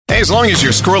As long as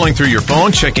you're scrolling through your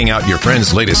phone, checking out your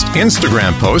friend's latest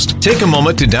Instagram post, take a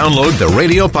moment to download the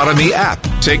Radio Para Mi app.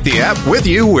 Take the app with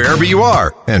you wherever you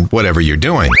are and whatever you're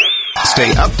doing. Stay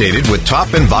updated with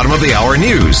top and bottom of the hour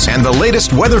news and the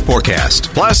latest weather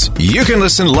forecast. Plus, you can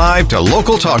listen live to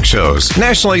local talk shows,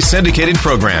 nationally syndicated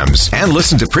programs, and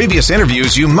listen to previous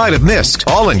interviews you might have missed,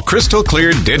 all in crystal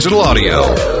clear digital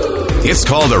audio. It's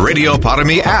called the Radio Para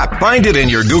Mi app. Find it in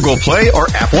your Google Play or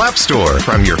Apple App Store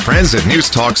from your friends at News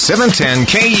Talk 710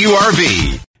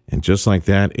 KURV. And just like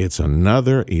that, it's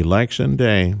another election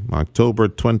day, October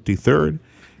 23rd.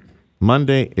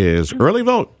 Monday is early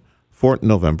vote for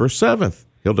November 7th.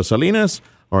 Hilda Salinas,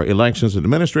 our elections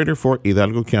administrator for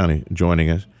Hidalgo County,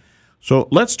 joining us. So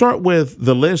let's start with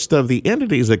the list of the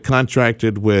entities that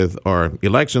contracted with our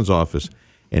elections office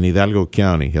in Hidalgo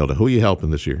County. Hilda, who are you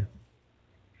helping this year?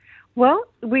 Well,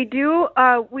 we do.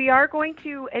 We are going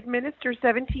to administer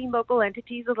 17 local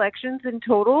entities elections in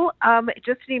total.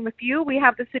 Just to name a few, we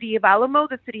have the City of Alamo,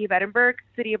 the City of Edinburgh,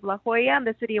 City of La Jolla, and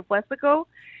the City of Westlaco.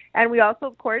 And we also,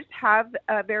 of course, have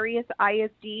various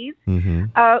ISDs,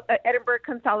 Edinburgh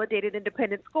Consolidated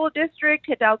Independent School District,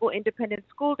 Hidalgo Independent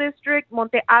School District,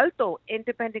 Monte Alto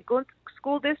Independent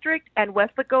School District, and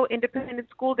Westlaco Independent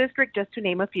School District, just to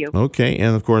name a few. Okay,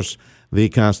 and of course, the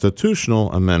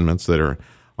constitutional amendments that are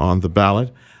on the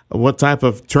ballot. What type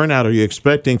of turnout are you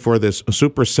expecting for this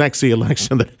super sexy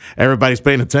election that everybody's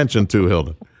paying attention to,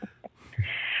 Hilda?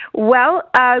 Well,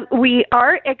 we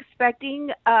are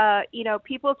expecting,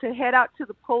 people to head out to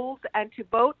the polls and to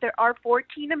vote. There are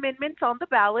 14 amendments on the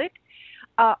ballot.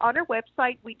 On our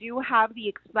website, we do have the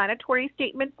explanatory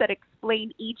statements that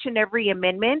explain each and every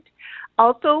amendment.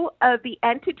 Also, the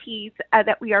entities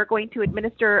that we are going to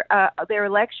administer their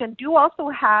election do also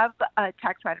have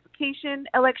tax ratification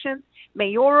elections,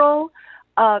 mayoral,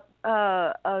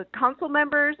 council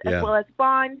members, as well as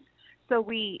bonds. So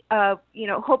we,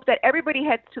 hope that everybody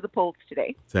heads to the polls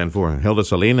today. 10-4. Hilda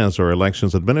Salinas, our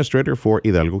elections administrator for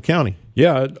Hidalgo County.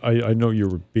 Yeah, I know you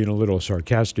were being a little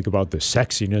sarcastic about the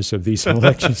sexiness of these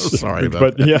elections. Sorry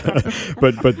about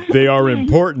that. but they are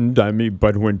important. I mean,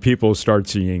 but when people start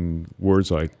seeing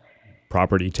words like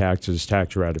property taxes,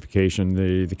 tax ratification,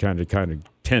 they kind of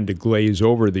tend to glaze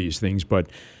over these things. But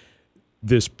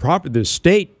this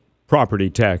state property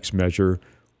tax measure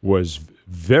was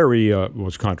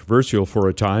was controversial for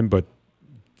a time, but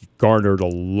garnered a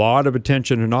lot of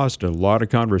attention in Austin, a lot of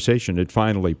conversation. It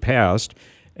finally passed,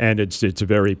 and it's a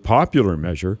very popular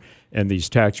measure. And these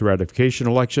tax ratification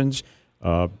elections,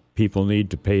 people need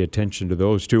to pay attention to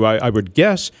those too. I would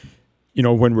guess,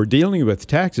 when we're dealing with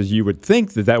taxes, you would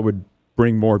think that would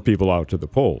bring more people out to the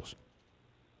polls.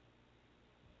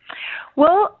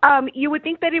 Well, you would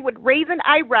think that it would raise an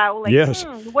eyebrow, like, yes.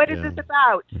 What is this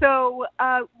about? So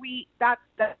that's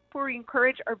where we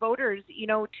encourage our voters,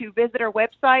 to visit our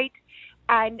website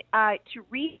and to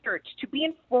research, to be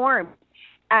informed,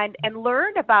 and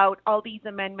learn about all these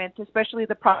amendments, especially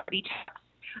the property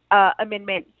tax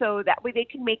amendment, so that way they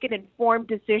can make an informed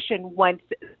decision once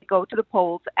they go to the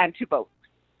polls and to vote.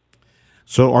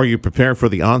 So are you prepared for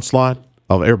the onslaught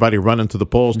of everybody running to the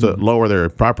polls to lower their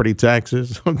property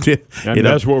taxes?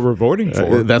 That's what we're voting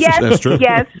for. That's true.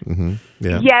 Yes.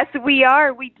 Yeah. Yes, we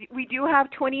are. We do have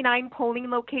 29 polling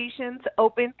locations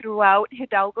open throughout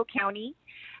Hidalgo County.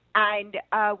 And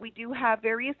we do have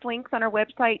various links on our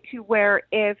website to where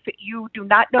if you do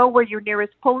not know where your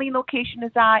nearest polling location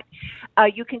is at,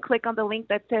 you can click on the link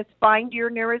that says Find Your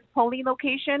Nearest Polling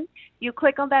Location. You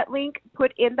click on that link,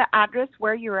 put in the address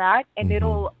where you're at, and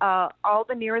it'll all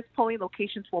the nearest polling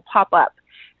locations will pop up.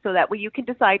 So that way you can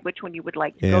decide which one you would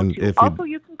like to go to. Also,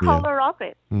 you can call our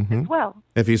office as well.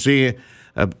 If you see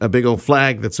a big old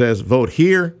flag that says Vote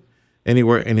Here,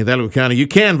 anywhere in Hidalgo County, you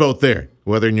can vote there.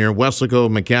 Whether near Westlaco,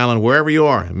 McAllen, wherever you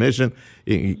are, Mission,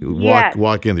 you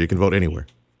walk in there. You can vote anywhere.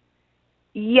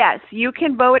 Yes, you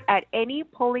can vote at any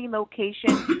polling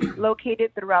location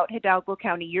located throughout Hidalgo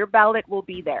County. Your ballot will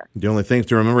be there. The only thing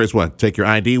to remember is what? Take your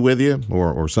ID with you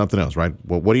or something else, right?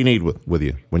 What do you need with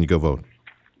you when you go vote?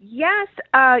 Yes,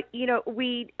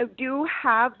 we do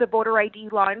have the voter ID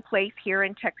law in place here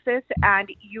in Texas, and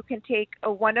you can take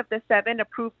one of the 7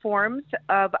 approved forms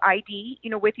of ID,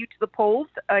 with you to the polls: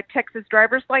 a Texas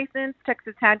driver's license,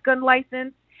 Texas handgun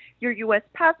license, your U.S.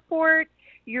 passport,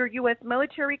 your U.S.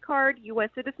 military card, U.S.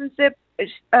 citizenship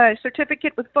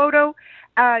certificate with photo,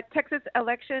 Texas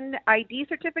election ID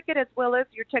certificate, as well as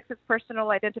your Texas personal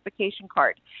identification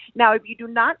card. Now, if you do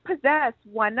not possess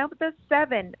one of the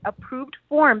 7 approved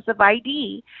forms of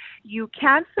ID, you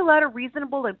can fill out a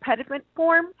reasonable impediment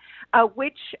form,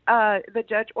 which the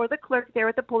judge or the clerk there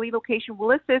at the polling location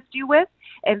will assist you with,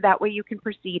 and that way you can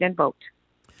proceed and vote.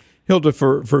 Hilda,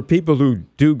 for people who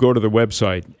do go to the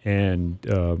website and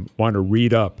want to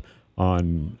read up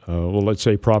on, let's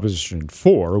say Proposition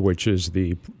 4, which is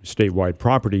the statewide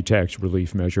property tax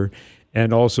relief measure,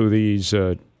 and also these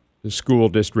school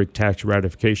district tax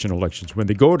ratification elections, when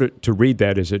they go to read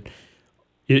that,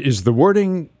 is the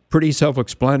wording pretty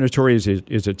self-explanatory? Is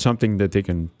it something that they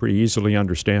can pretty easily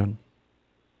understand?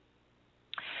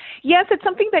 Yes, it's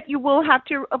something that you will have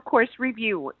to, of course,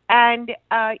 review. And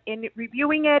in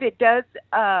reviewing it, it does,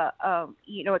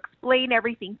 explain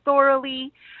everything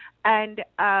thoroughly. And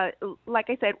like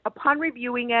I said, upon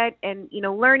reviewing it and,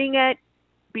 learning it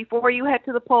before you head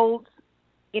to the polls,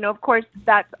 of course,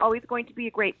 that's always going to be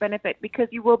a great benefit because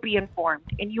you will be informed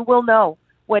and you will know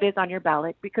what is on your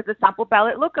ballot because the sample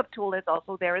ballot lookup tool is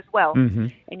also there as well. Mm-hmm.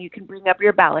 And you can bring up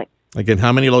your ballot. Again,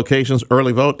 how many locations,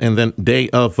 early vote, and then day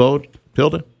of vote,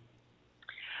 Hilda?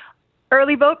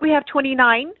 Early vote, we have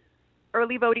 29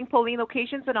 early voting polling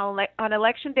locations, and on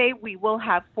Election Day, we will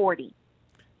have 40.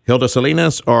 Hilda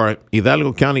Salinas, our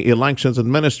Hidalgo County Elections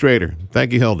Administrator.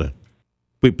 Thank you, Hilda.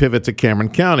 We pivot to Cameron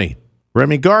County.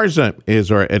 Remi Garza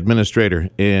is our administrator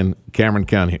in Cameron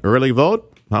County. Early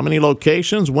vote, how many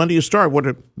locations? When do you start? What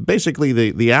are basically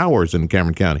the hours in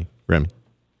Cameron County, Remi?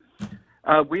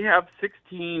 We have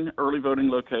 16 early voting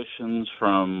locations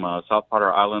from South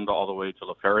Potter Island all the way to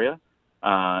La Feria.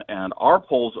 And our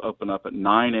polls open up at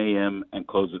 9 a.m. and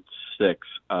close at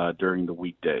 6 during the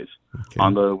weekdays. Okay.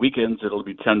 On the weekends, it'll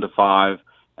be 10 to 5,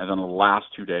 and then the last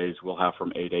 2 days, we'll have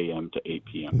from 8 a.m. to 8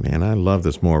 p.m. Man, I love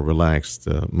this more relaxed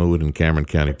mood in Cameron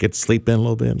County. Get to sleep in a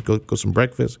little bit, go some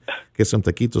breakfast, get some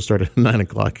taquitos started at 9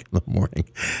 o'clock in the morning.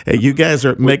 Hey, you guys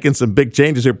are making some big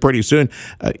changes here pretty soon.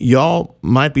 Y'all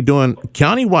might be doing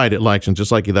countywide elections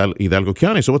just like Hidalgo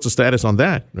County. So what's the status on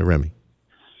that, Remi?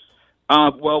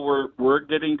 Well, we're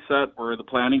getting set. We're in the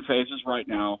planning phases right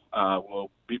now. We'll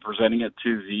be presenting it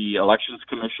to the Elections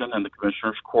Commission and the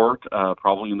Commissioners Court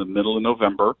probably in the middle of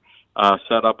November.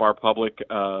 Set up our public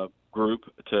group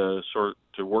to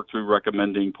work through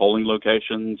recommending polling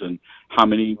locations and how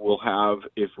many we'll have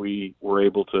if we were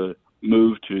able to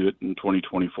move to it in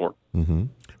 2024. Mm-hmm.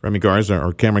 Remi Garza,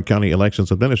 our Cameron County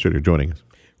Elections Administrator, joining us.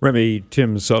 Remi,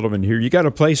 Tim Sullivan here. You got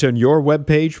a place on your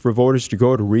webpage for voters to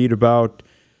go to read about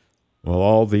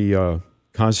all the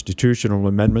constitutional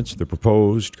amendments, the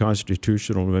proposed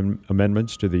constitutional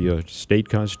amendments to the state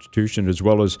constitution, as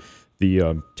well as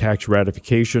the tax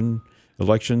ratification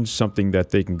elections, something that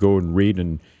they can go and read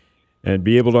and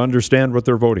be able to understand what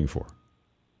they're voting for?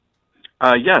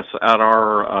 Yes, at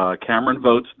our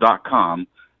CameronVotes.com,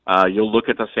 you'll look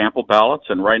at the sample ballots,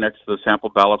 and right next to the sample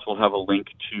ballots, we'll have a link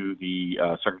to the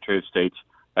Secretary of State's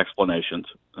explanations.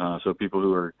 So people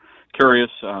who are curious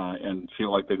and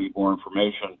feel like they need more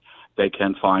information, they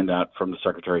can find that from the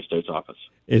Secretary of State's office.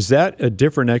 Is that a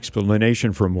different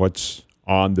explanation from what's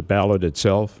on the ballot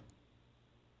itself?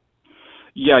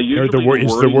 Yeah, usually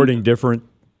is the wording different?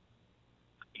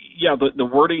 Yeah, the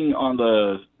wording on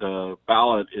the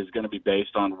ballot is going to be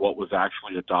based on what was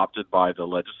actually adopted by the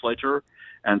legislature.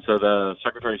 And so the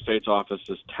Secretary of State's office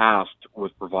is tasked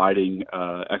with providing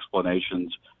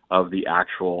explanations of the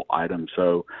actual item.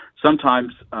 So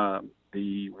sometimes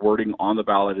the wording on the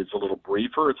ballot is a little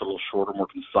briefer, it's a little shorter, more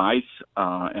concise.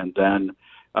 And then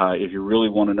if you really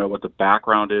want to know what the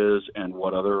background is and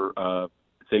what other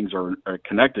things are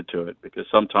connected to it, because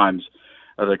sometimes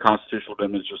the constitutional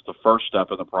amendment is just the first step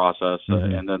in the process,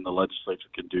 and then the legislature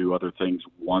can do other things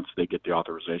once they get the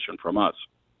authorization from us.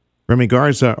 Remi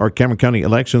Garza, our Cameron County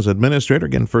Elections Administrator.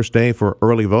 Again, first day for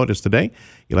early vote is today.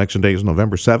 Election day is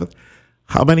November 7th.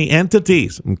 How many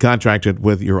entities contracted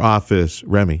with your office,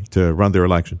 Remi, to run their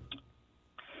election?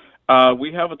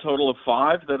 We have a total of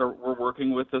 5 that we're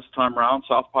working with this time around.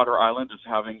 South Potter Island is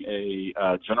having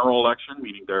a general election,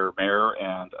 meaning their mayor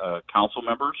and council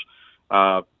members.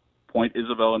 Point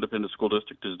Isabel Independent School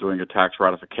District is doing a tax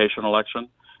ratification election.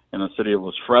 In the city of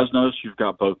Los Fresnos, you've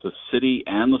got both the city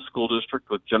and the school district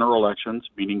with general elections,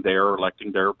 meaning they are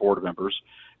electing their board members.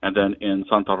 And then in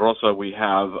Santa Rosa, we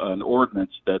have an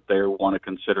ordinance that they want to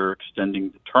consider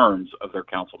extending the terms of their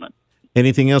councilmen.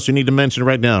 Anything else you need to mention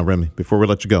right now, Remi, before we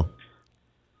let you go?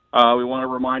 We want to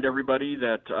remind everybody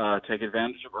that take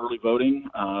advantage of early voting.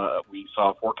 We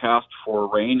saw a forecast for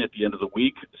rain at the end of the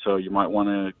week, so you might want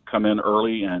to come in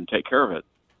early and take care of it.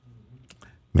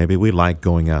 Maybe we like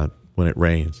going out when it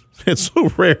rains. It's so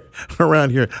rare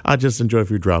around here. I just enjoy a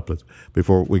few droplets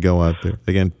before we go out there.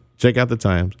 Again, check out the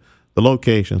times, the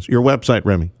locations, your website,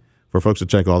 Remi, for folks to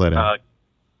check all that out.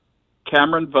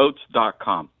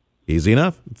 CameronVotes.com. Easy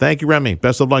enough. Thank you, Remi.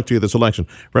 Best of luck to you this election.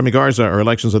 Remi Garza, our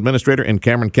elections administrator in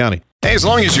Cameron County. Hey, as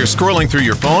long as you're scrolling through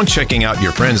your phone, checking out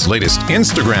your friend's latest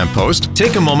Instagram post,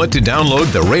 take a moment to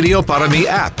download the Radio Para Mi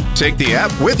app. Take the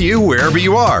app with you wherever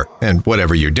you are and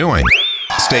whatever you're doing.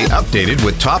 Stay updated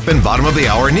with top and bottom of the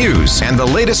hour news and the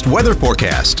latest weather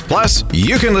forecast. Plus,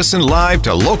 you can listen live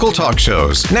to local talk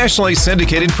shows, nationally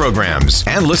syndicated programs,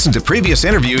 and listen to previous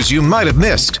interviews you might have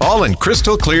missed, all in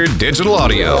crystal clear digital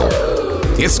audio.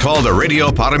 It's called the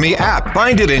Radio Para Mi app.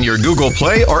 Find it in your Google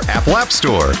Play or Apple App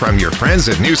Store from your friends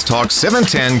at News Talk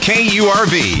 710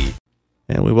 KURV.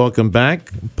 And we welcome back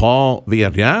Paul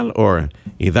Villareal, or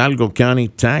Hidalgo County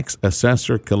Tax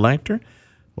Assessor Collector.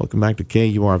 Welcome back to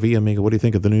KURV, amigo. What do you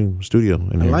think of the new studio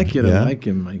in I here? like it. Yeah? I like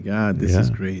it. My God, this is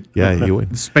great. Yeah, you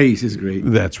would. The space is great.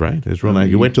 That's right. It's real nice.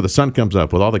 You wait till the sun comes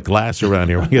up with all the glass around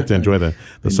here. We get to enjoy the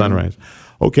sunrise.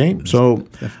 Okay, so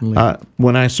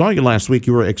when I saw you last week,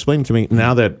 you were explaining to me,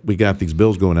 now that we got these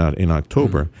bills going out in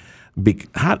October,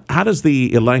 how does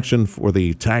the election for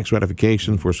the tax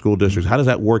ratification for school districts, how does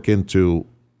that work into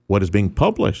what is being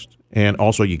published? And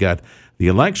also you got the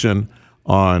election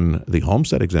on the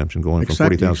homestead exemption going from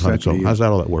 40,000. So how's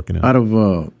that all that working out? Out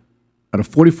of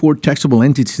 44 taxable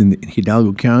entities in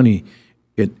Hidalgo County,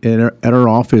 at our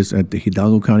office, at the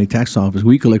Hidalgo County Tax Office,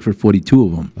 we collect for 42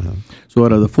 of them. So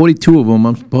out of the 42 of them,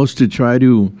 I'm supposed to try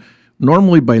to,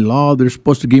 normally by law, they're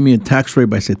supposed to give me a tax rate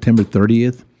by September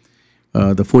 30th,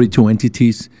 the 42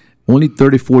 entities. Only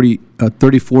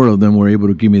 34 of them were able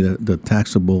to give me the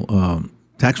taxable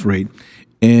tax rate.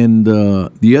 And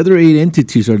the other 8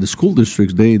 entities are the school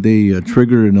districts. They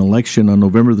trigger an election on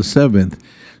November the 7th.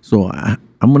 So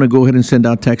I'm going to go ahead and send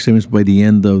out tax statements by the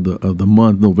end of the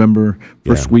month, November,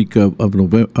 first week of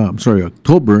November.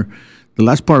 October, the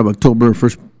last part of October,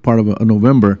 first part of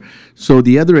November. So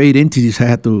the other 8 entities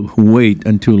had to wait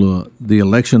until the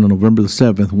election on November the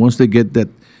 7th. Once they get that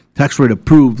tax rate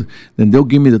approved, then they'll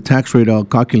give me the tax rate. I'll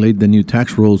calculate the new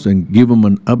tax rolls and give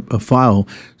them a file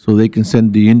so they can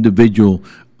send the individual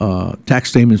tax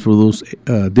statements for those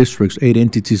districts, 8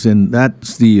 entities. And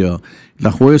that's the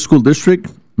La Jolla School District,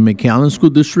 McAllen School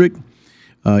District,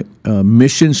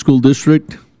 Mission School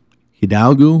District,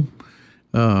 Hidalgo,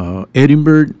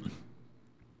 Edinburgh,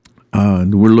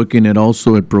 and we're looking at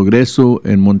also at Progreso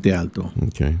and Monte Alto.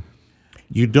 Okay.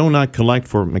 You do not collect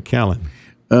for McAllen.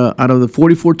 Out of the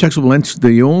 44 taxable entities,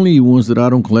 the only ones that I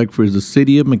don't collect for is the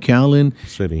city of McAllen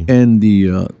and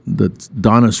the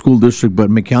Donna School District, but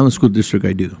McAllen School District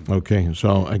I do. Okay,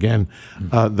 so again,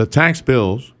 the tax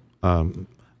bills,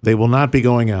 they will not be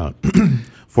going out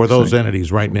for those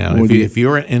entities right now. If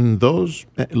you're in those,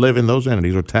 live in those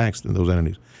entities or taxed in those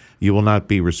entities, you will not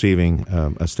be receiving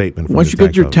a statement from once you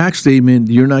get your tax statement,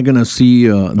 you're not going to see.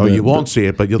 You won't see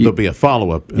it, but there'll be a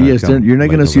follow-up. Yes, you're not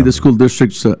going to see the school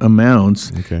district's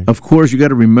amounts. Okay. Of course, you got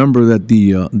to remember that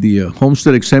the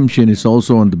homestead exemption is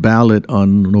also on the ballot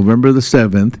on November the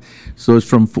 7th. So it's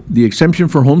from the exemption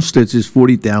for homesteads is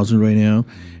 40,000 right now,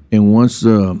 and once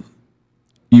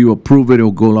you approve it,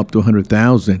 it'll go up to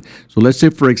 100,000. So let's say,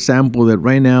 for example, that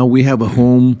right now we have a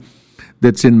home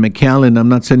that's in McAllen. I'm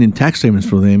not sending tax statements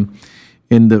for them,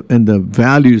 and the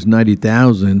value is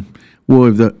 90,000. Well,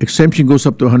 if the exemption goes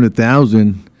up to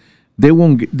 100,000, they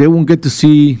won't get to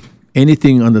see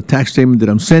anything on the tax statement that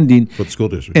I'm sending for the school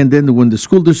district. And then when the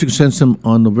school district sends them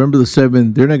on November the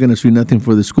 7th, they're not going to see nothing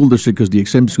for the school district because the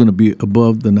exemption is going to be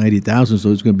above the 90,000,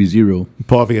 so it's going to be zero.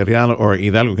 Paul Villareal, or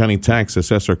Hidalgo County Tax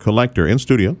Assessor Collector, in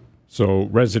studio. So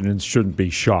residents shouldn't be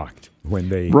shocked when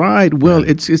they Well,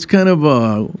 it's kind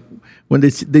of when they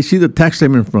see the tax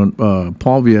statement from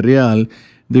Paul Villareal,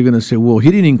 they're going to say, well, he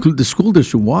didn't include the school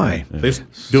district. Why? They're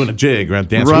doing a jig, right?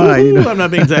 Dancing. Right. Ooh, I'm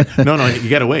not being exact. No, you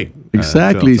got to wait.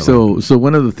 Exactly. So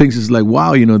one of the things is like,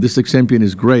 wow, this exemption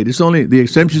is great. It's only the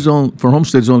exemptions for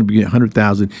homesteads only be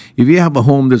 100,000. If you have a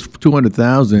home that's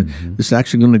 200,000, it's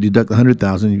actually going to deduct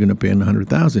 100,000. You're going to pay in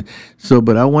 100,000. So,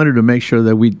 but I wanted to make sure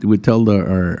that we tell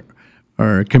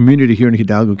our community here in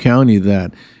Hidalgo County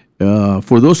that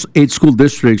for those 8 school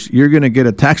districts, you're going to get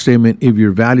a tax statement if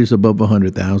your value is above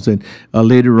 100,000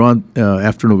 later on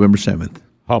after November 7th.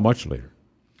 How much later?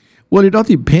 Well, it all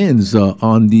depends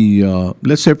on the.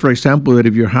 Let's say, for example, that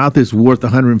if your house is worth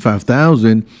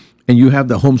 105,000 and you have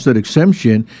the homestead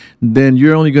exemption, then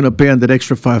you're only going to pay on that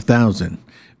extra 5,000.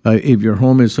 If your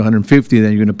home is 150,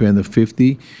 then you're going to pay on the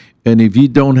 50. And if you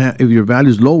don't have, if your value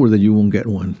is lower, then you won't get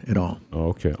one at all.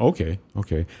 Okay.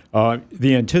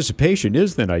 The anticipation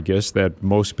is then, I guess, that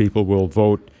most people will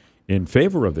vote in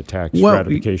favor of the tax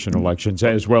ratification elections,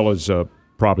 as well as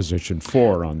Proposition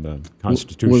 4 on the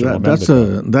constitutional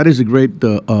amendment. That is a great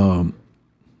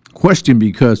question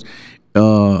because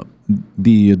the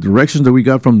the directions that we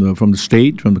got from the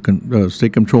state, from the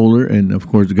state controller, and of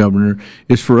course the governor,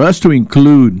 is for us to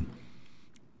include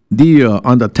the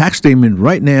on the tax statement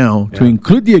right now to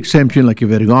include the exemption like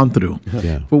if it had gone through.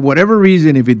 For whatever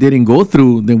reason, if it didn't go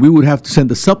through, then we would have to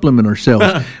send a supplement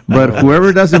ourselves. But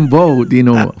whoever doesn't vote,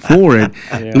 for it,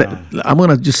 I'm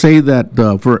going to just say that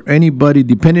for anybody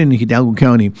dependent in Hidalgo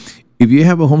County, if you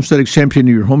have a homestead exemption and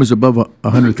your home is above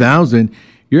 $100,000,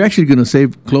 you're actually going to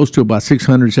save close to about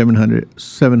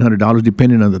 $700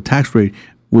 depending on the tax rate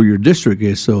where your district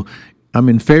is. So I'm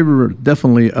in favor,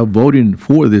 definitely, of voting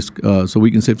for this, so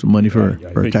we can save some money for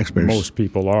our taxpayers. Most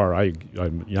people are. I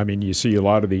mean, you see a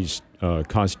lot of these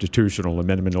constitutional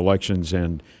amendment elections,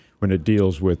 and when it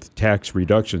deals with tax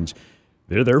reductions,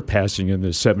 they're passing in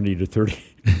the 70 to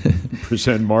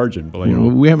 30% margin.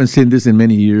 We haven't seen this in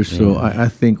many years, so I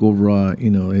think overall,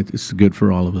 it's good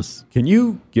for all of us. Can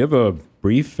you give a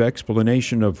brief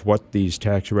explanation of what these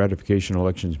tax ratification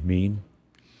elections mean?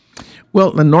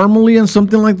 Well, normally on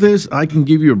something like this, I can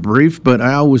give you a brief, but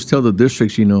I always tell the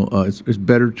districts, it's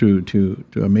better to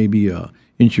maybe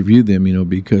interview them,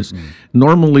 because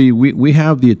normally we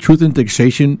have the truth in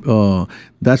taxation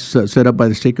that's set up by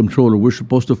the state controller. We're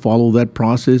supposed to follow that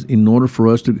process in order for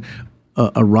us to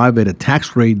arrive at a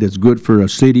tax rate that's good for a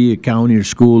city, a county, or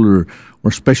school,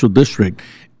 or special district.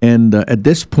 And at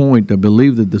this point, I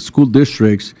believe that the school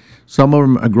districts, some of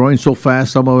them are growing so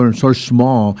fast, some of them are so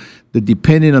small, that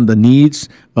depending on the needs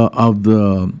of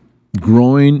the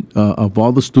growing of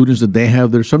all the students that they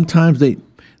have there, sometimes they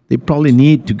probably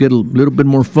need to get a little bit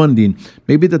more funding.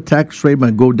 Maybe the tax rate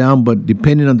might go down, but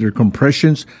depending on their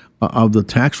compressions of the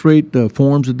tax rate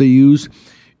forms that they use,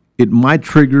 it might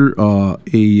trigger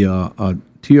a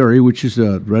TRA, which is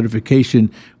a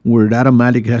ratification, where it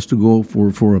automatically has to go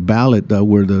for a ballot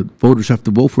where the voters have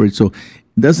to vote for it. So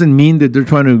it doesn't mean that they're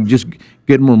trying to just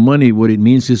get more money. What it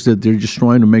means is that they're just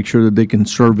trying to make sure that they can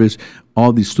service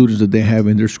all these students that they have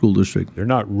in their school district. They're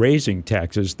not raising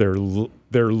taxes. They're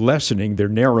lessening, they're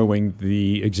narrowing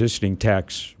the existing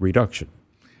tax reduction.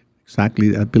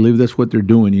 Exactly. I believe that's what they're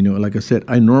doing. Like I said,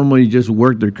 I normally just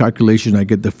work their calculation. I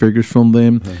get the figures from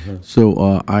them.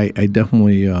 So I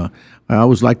definitely, I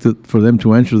always like for them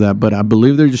to answer that. But I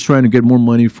believe they're just trying to get more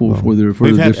money for their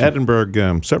We've had district.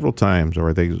 Edinburgh several times,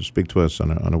 or they speak to us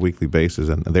on a weekly basis,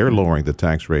 and they're lowering the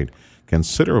tax rate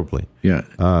considerably. Yeah.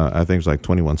 I think it's like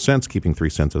 21 cents, keeping 3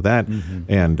 cents of that.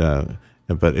 And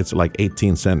but it's like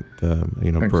 18 cent,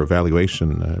 per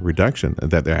valuation reduction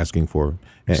that they're asking for.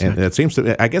 And it seems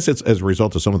to, I guess it's as a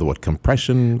result of some of the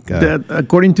compression.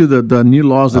 According to the new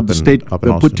laws that the state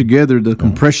put together, the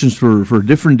compressions for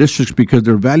different districts, because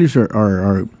their values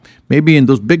are maybe in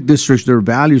those big districts, their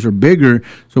values are bigger.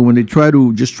 So when they try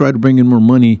to bring in more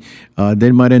money,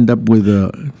 they might end up with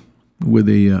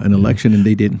an election, and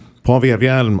they didn't. Paul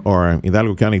Villareal, or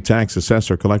Hidalgo County Tax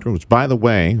Assessor Collector, which, by the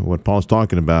way, what Paul's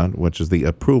talking about, which is the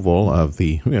approval of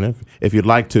the, if you'd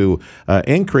like to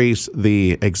increase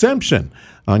the exemption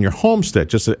on your homestead,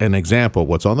 just an example,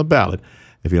 what's on the ballot,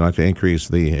 if you'd like to increase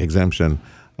the exemption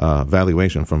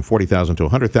valuation from $40,000 to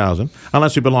 $100,000,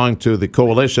 unless you belong to the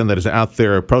coalition that is out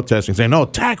there protesting, saying, "No,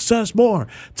 tax us more,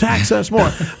 tax us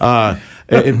more."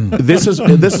 This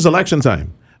is election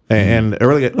time, and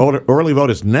early vote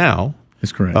is now.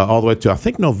 That's correct. All the way to, I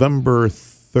think, November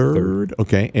 3rd.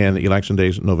 Okay, and the election day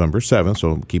is November 7th,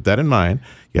 so keep that in mind.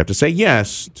 You have to say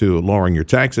yes to lowering your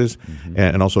taxes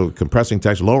and also compressing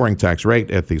tax, lowering tax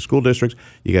rate at the school districts.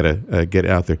 You got to get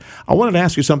out there. I wanted to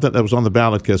ask you something that was on the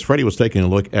ballot, because Freddie was taking a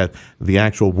look at the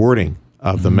actual wording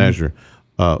of the measure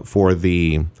for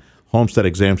the homestead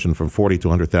exemption from $40,000 to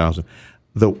 $100,000.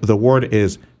 The word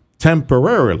is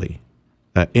temporarily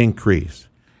increase.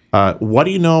 What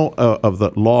do you know of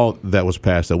the law that was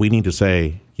passed that we need to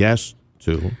say yes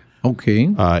to?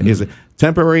 Okay. Is it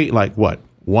temporary, like what,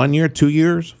 1 year, 2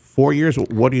 years, 4 years?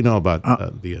 What do you know about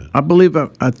the... I believe,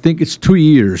 I think it's 2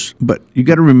 years, but you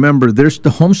got to remember, there's the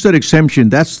homestead exemption.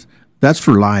 That's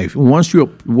for life. Once you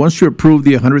approve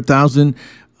the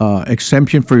 $100,000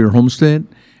 exemption for your homestead,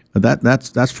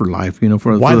 that's for life.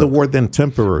 Why the word then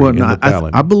temporary in the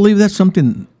ballot? I believe that's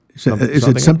something...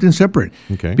 It's something separate.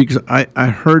 Okay. Because I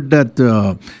heard that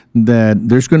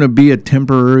there's going to be a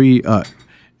temporary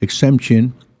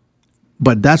exemption,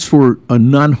 but that's for a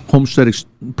non-homestead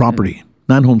property,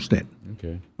 non-homestead.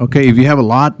 Okay. If you have a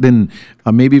lot, then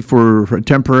maybe for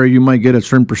temporary, you might get a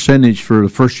certain percentage for the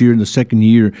first year and the second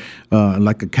year,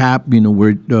 like a cap.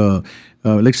 Where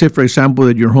let's say, for example,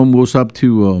 that your home goes up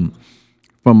to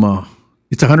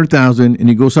it's $100,000 and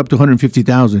it goes up to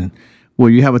 $150,000. Well,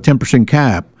 you have a 10%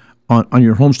 cap on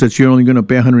your homesteads, you're only going to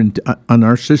pay on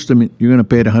our system. You're going to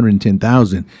pay at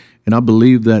 $110,000. And I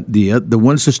believe that the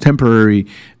ones that's temporary,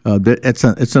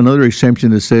 it's another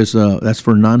exemption that says that's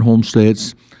for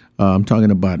non-homesteads. I'm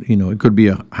talking about, it could be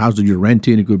a house that you're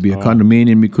renting, it could be a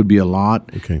condominium, it could be a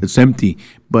lot that's empty,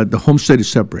 but the homestead is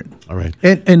separate. All right.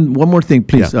 And one more thing,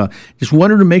 please. Yeah. Just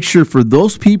wanted to make sure for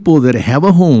those people that have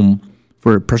a home,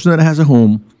 for a person that has a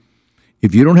home,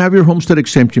 if you don't have your homestead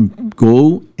exemption,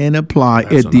 go and apply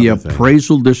That's at the another thing.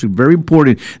 appraisal district. Very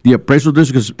important. The appraisal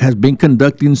district has been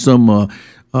conducting some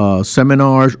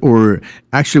seminars, or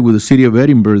actually with the city of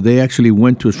Edinburgh, they actually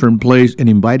went to a certain place and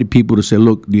invited people to say,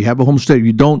 look, do you have a homestead? If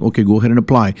you don't, okay, go ahead and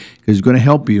apply, because it's going to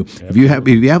help you. If you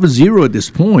have a zero at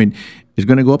this point, it's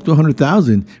going to go up to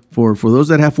 100,000. For those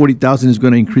that have 40,000, it's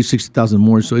going to increase 60,000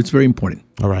 more. So it's very important.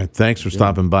 All right. Thanks for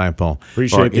stopping by, Paul.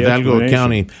 Appreciate the Hidalgo explanation.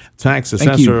 County Tax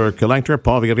Thank Assessor Collector,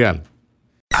 Paul Villareal.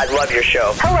 I love your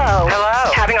show. Hello.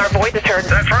 Hello. Having our voices heard.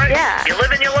 That's right. Yeah. You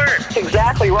live and you learn.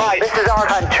 Exactly right. This is our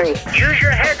country. Use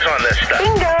your heads on this stuff.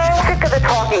 Bingo. Sick of the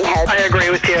talking heads. I agree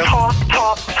with you. Talk,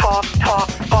 talk, talk, talk,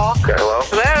 talk. Hello?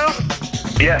 Hello?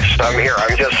 Yes, I'm here.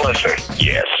 I'm just listening.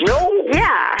 Yes. No.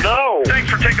 Yeah. No. Thanks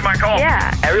for taking my call.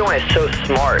 Yeah. Everyone is so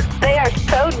smart. They are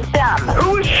so dumb.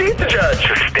 Who is she to judge?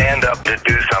 To stand up to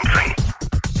do something.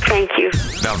 Thank you.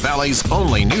 The Valley's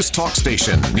only news talk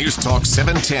station, News Talk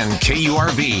 710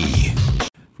 KURV.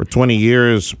 For 20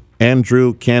 years,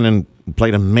 Andrew Cannon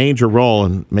played a major role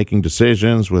in making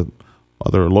decisions with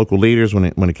other local leaders when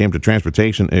it came to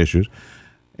transportation issues.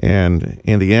 And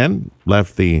in the end,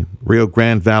 left the Rio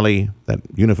Grande Valley, that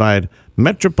unified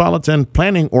metropolitan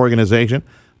planning organization,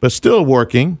 but still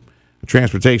working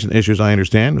transportation issues, I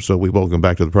understand. So we welcome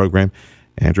back to the program,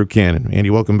 Andrew Cannon. Andy,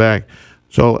 welcome back.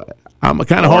 So I'm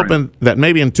kind of hoping that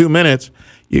maybe in 2 minutes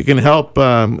you can help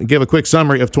give a quick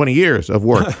summary of 20 years of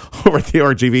work over at the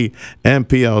RGV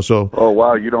MPO. So, oh,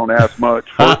 wow, you don't ask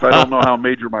much. First, I don't know how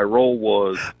major my role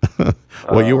was.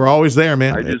 Well, you were always there,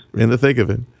 man, in the thick of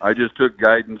it. I just took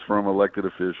guidance from elected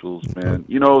officials, man.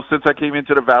 You know, since I came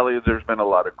into the Valley, there's been a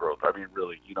lot of growth. I mean,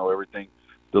 really, everything,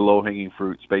 the low-hanging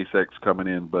fruit, SpaceX coming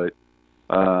in, but,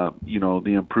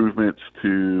 the improvements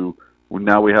to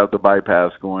now we have the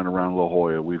bypass going around La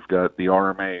Jolla. We've got the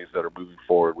RMAs that are moving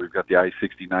forward. We've got the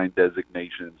I-69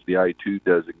 designations, the I-2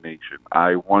 designation,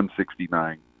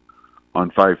 I-169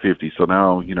 on 550. So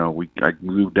now, I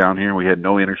moved down here and we had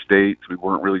no interstates. We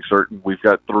weren't really certain. We've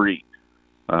got 3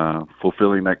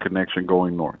 fulfilling that connection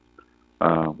going north.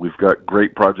 We've got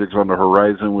great projects on the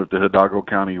horizon with the Hidalgo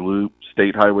County Loop,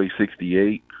 State Highway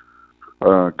 68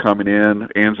 coming in.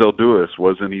 Ansel Duas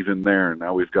wasn't even there.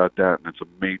 Now we've got that, and it's a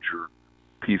major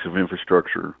piece of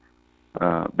infrastructure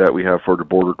that we have for the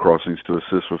border crossings to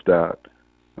assist with that.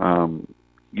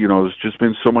 There's just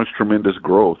been so much tremendous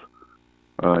growth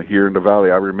here in the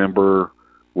Valley. I remember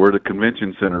where the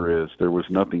convention center is. There was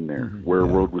nothing there. Where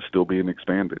road was still being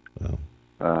expanded.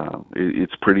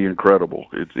 It's pretty incredible.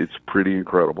 It's pretty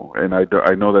incredible, and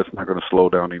I know that's not going to slow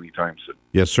down anytime soon.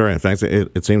 Yes, sir. In fact,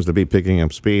 it seems to be picking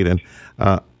up speed, and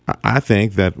I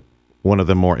think that one of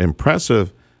the more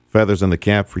impressive feathers in the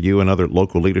cap for you and other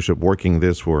local leadership working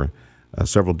this for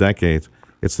several decades,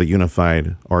 it's the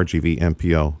unified RGV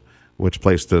MPO, which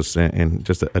placed us in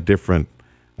just a different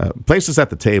placed us at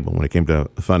the table when it came to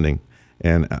funding,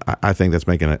 and I think that's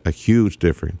making a huge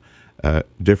difference when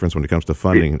it comes to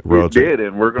funding roads. It did,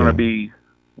 and we're going to be.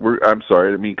 I'm sorry,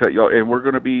 I didn't mean to cut you off. And we're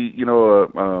going to be,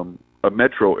 a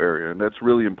metro area, and that's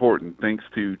really important. Thanks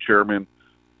to Chairman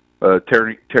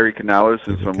Terry Canales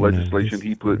and some legislation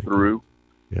he put through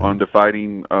on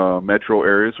defining metro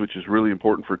areas, which is really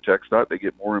important for TxDOT. They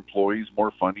get more employees,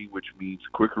 more funding, which means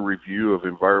quicker review of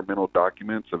environmental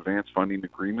documents, advanced funding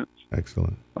agreements.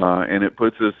 Excellent. And it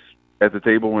puts us at the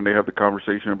table when they have the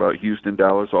conversation about Houston,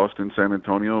 Dallas, Austin, San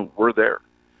Antonio. We're there.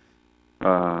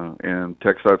 And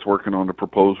TxDOT's working on the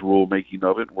proposed rulemaking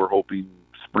of it. We're hoping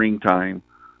springtime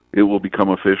it will become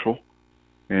official,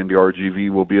 and the RGV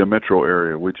will be a metro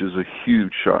area, which is a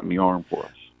huge shot in the arm for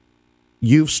us.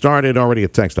 You've started already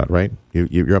at TxDOT, right?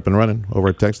 You're up and running over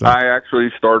at TxDOT? I actually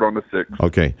start on the 6th.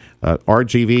 Okay.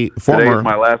 RGV, Today is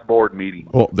my last board meeting.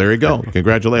 Oh, there you go.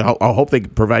 Congratulations. I hope they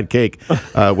provide cake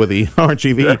with the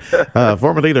RGV.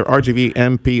 Former leader, RGV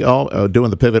MPO,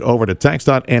 doing the pivot over to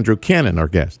TxDOT. Andrew Cannon, our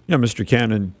guest. Yeah, Mr.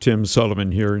 Cannon, Tim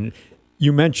Sullivan here. And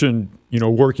you mentioned,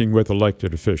 working with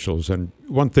elected officials. And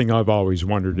one thing I've always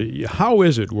wondered, how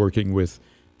is it working with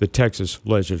the Texas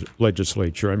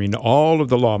legislature? I mean, all of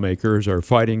the lawmakers are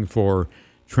fighting for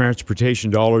transportation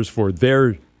dollars for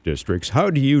their districts. How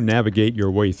do you navigate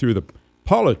your way through the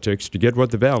politics to get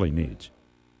what the Valley needs?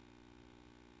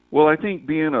 Well, I think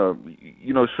being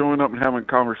showing up and having a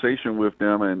conversation with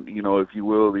them, and if you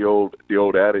will, the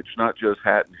old adage, not just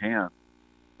hat in hand,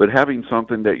 but having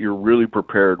something that you're really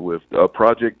prepared with, a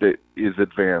project that is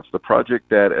advanced, a project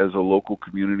that as a local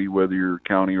community, whether you're a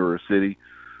county or a city,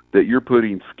 that you're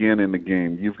putting skin in the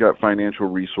game. You've got financial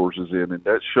resources in, and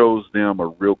that shows them a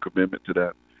real commitment to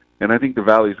that. And I think the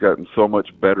Valley's gotten so much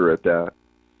better at that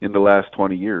in the last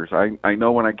 20 years. I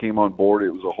know when I came on board, it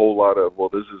was a whole lot of, well,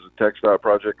 this is a TxDOT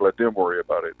project, let them worry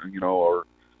about it,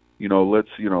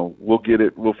 we'll get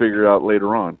it, we'll figure it out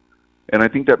later on. And I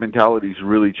think that mentality's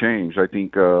really changed. I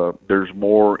think there's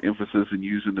more emphasis in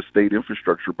using the state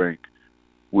infrastructure bank,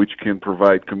 which can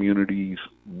provide communities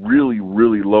really,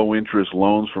 really low interest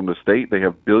loans from the state. They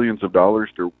have billions of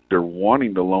dollars. They're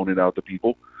wanting to loan it out to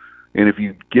people. And if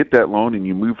you get that loan and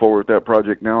you move forward with that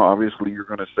project now, obviously you're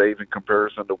going to save in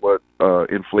comparison to what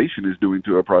inflation is doing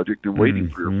to a project in waiting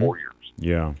 3 or 4 years.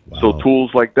 Yeah. Wow. So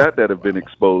tools like that have been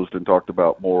exposed and talked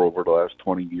about more over the last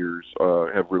 20 years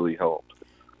have really helped.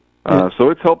 So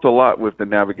it's helped a lot with the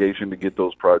navigation to get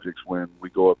those projects when we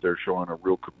go up there showing a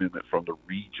real commitment from the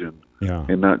region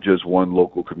and not just one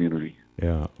local community.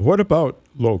 Yeah. What about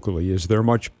locally? Is there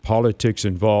much politics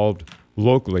involved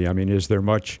locally? I mean, is there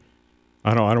much,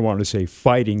 I don't want to say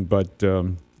fighting, but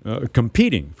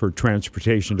competing for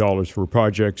transportation dollars for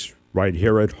projects right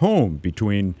here at home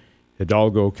between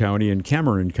Hidalgo County and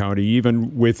Cameron County,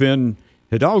 even within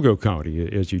Hidalgo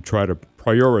County, as you try to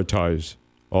prioritize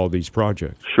all these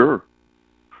projects? Sure,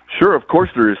 of course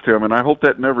there is, Tim, and I hope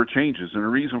that never changes. And the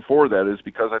reason for that is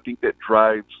because I think that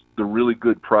drives the really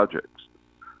good projects.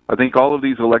 I think all of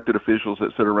these elected officials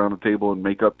that sit around the table and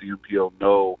make up the MPO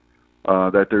know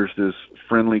that there's this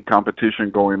friendly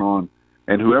competition going on,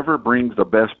 and whoever brings the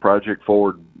best project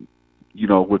forward,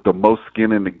 with the most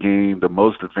skin in the game, the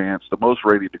most advanced, the most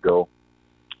ready to go,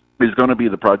 is going to be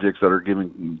the projects that are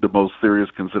given the most serious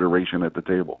consideration at the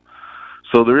table.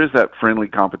 So there is that friendly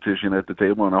competition at the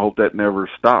table, and I hope that never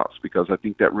stops, because I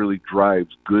think that really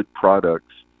drives good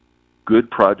products, good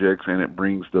projects, and it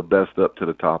brings the best up to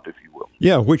the top, if you will.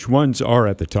 Yeah, which ones are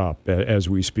at the top as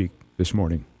we speak this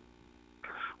morning?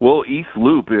 Well, East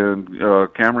Loop in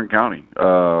Cameron County,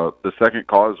 the second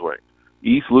causeway.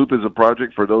 East Loop is a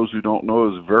project, for those who don't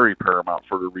know, is very paramount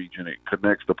for the region. It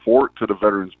connects the port to the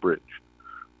Veterans Bridge.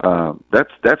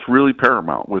 That's really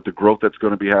paramount with the growth that's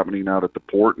going to be happening out at the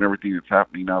port and everything that's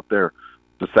happening out there.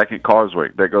 The second causeway,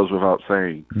 that goes without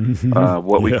saying.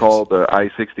 What we call the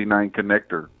I-69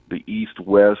 connector, the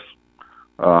east-west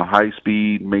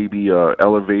high-speed, maybe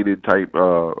elevated type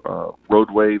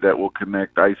roadway that will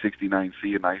connect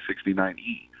I-69C and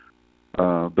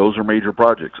I-69E. Those are major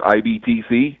projects.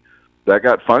 IBTC, that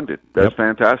got funded. That's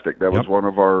fantastic. That was one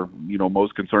of our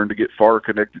most concerned to get far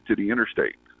connected to the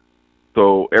interstate.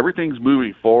 So everything's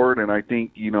moving forward, and I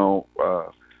think,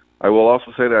 I will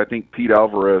also say that I think Pete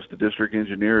Alvarez, the district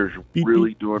engineer, is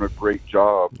really doing a great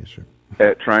job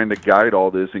at trying to guide all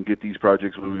this and get these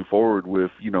projects moving forward with,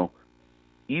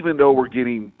 even though we're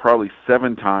getting probably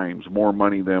 7 times more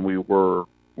money than we were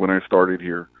when I started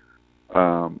here,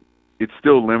 it's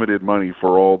still limited money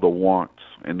for all the wants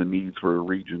and the needs for a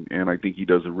region, and I think he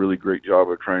does a really great job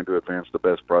of trying to advance the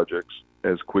best projects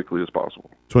as quickly as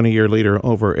possible. 20-year leader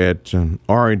over at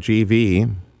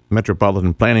RGV,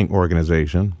 Metropolitan Planning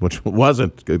Organization, which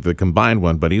wasn't the combined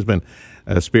one, but he's been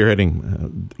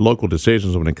spearheading local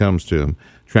decisions when it comes to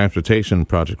transportation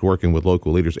projects, working with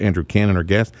local leaders. Andrew Cannon, our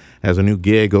guest, has a new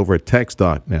gig over at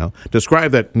TxDOT now.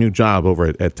 Describe that new job over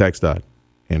at TxDOT,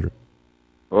 Andrew.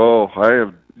 Oh, I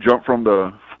have jumped from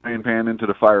the frying pan into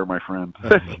the fire, my friend.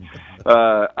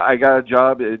 I got a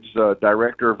job as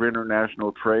Director of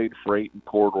International Trade, Freight, and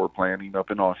Corridor Planning up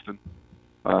in Austin.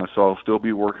 So I'll still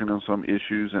be working on some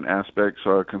issues and aspects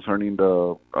concerning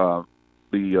the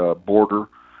border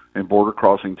and border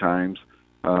crossing times,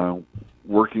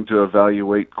 working to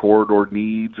evaluate corridor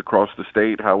needs across the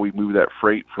state, how we move that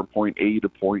freight from point A to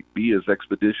point B as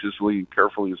expeditiously and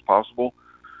carefully as possible,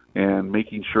 and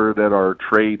making sure that our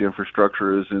trade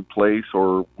infrastructure is in place,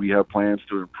 or we have plans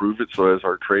to improve it, so as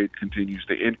our trade continues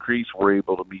to increase, we're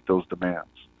able to meet those demands.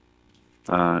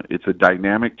 It's a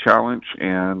dynamic challenge,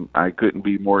 and I couldn't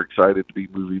be more excited to be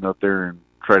moving up there and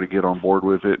try to get on board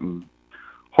with it and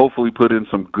hopefully put in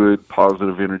some good,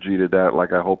 positive energy to that,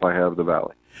 like I hope I have the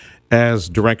Valley. As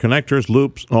direct connectors,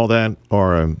 loops, all that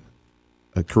are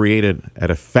created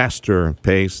at a faster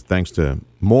pace thanks to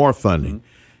more funding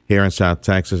here in South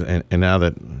Texas, and now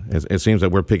that it seems that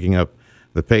we're picking up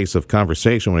the pace of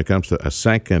conversation when it comes to a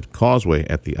second causeway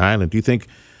at the island. Do you think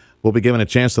we'll be given a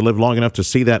chance to live long enough to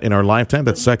see that in our lifetime,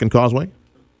 that second causeway?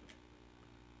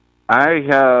 I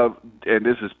have, and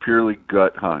this is purely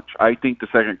gut hunch, I think the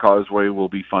second causeway will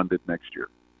be funded next year.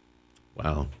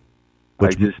 Wow.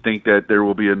 I just think that there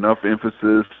will be enough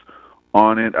emphasis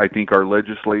on it. I think our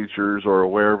legislatures are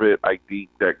aware of it. I think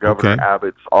that Governor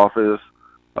Abbott's office,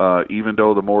 even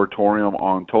though the moratorium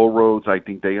on toll roads, I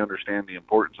think they understand the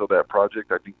importance of that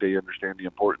project. I think they understand the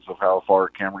importance of how far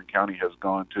Cameron County has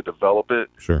gone to develop it.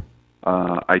 Sure.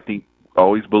 I think,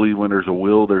 always believe when there's a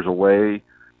will, there's a way.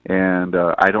 And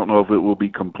I don't know if it will be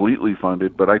completely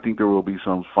funded, but I think there will be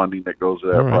some funding that goes to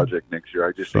that project next year.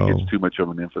 I just think it's too much of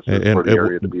an emphasis for the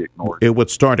area to be ignored. It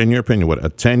would start, in your opinion, what, a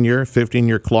 10-year,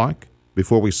 15-year clock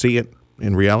before we see it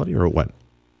in reality, or what?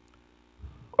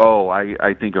 Oh,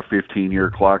 I think a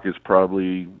 15-year clock is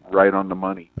probably right on the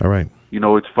money. All right. You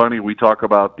know, it's funny. We talk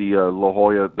about the La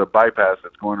Jolla, the bypass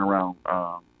that's going around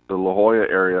the La Jolla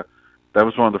area. That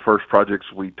was one of the first projects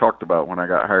we talked about when I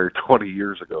got hired 20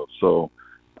 years ago. So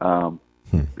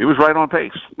it was right on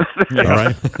pace.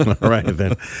 All right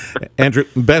then. Andrew,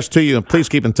 best to you. Please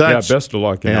keep in touch. Yeah, best of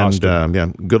luck in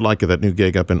Austin. Good luck at that new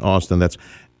gig up in Austin. That's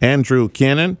Andrew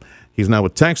Cannon. He's now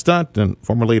with TxDOT and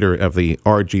former leader of the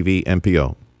RGV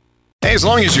MPO. Hey, as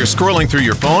long as you're scrolling through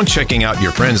your phone, checking out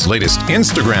your friend's latest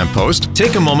Instagram post,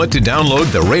 take a moment to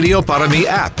download the Radio Para Mi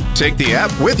app. Take the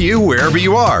app with you wherever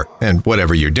you are and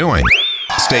whatever you're doing.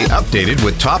 Stay updated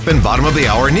with top and bottom of the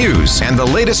hour news and the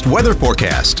latest weather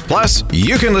forecast. Plus,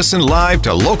 you can listen live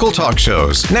to local talk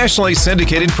shows, nationally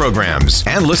syndicated programs,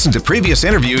 and listen to previous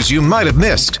interviews you might have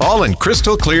missed, all in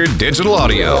crystal clear digital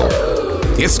audio.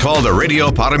 It's called the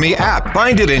Radio Para Mi app.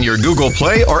 Find it in your Google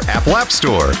Play or Apple App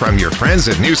Store from your friends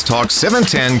at News Talk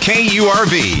 710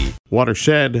 KURV.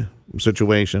 Watershed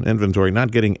situation, inventory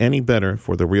not getting any better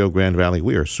for the Rio Grande Valley.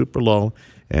 We are super low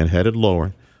and headed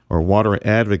lower. Our water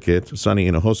advocate,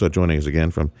 Sonny Hinojosa, joining us again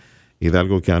from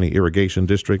Hidalgo County Irrigation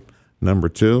District number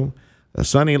 2.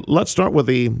 Sonny, let's start with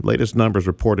the latest numbers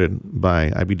reported by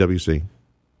IBWC.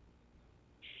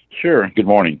 Sure. Good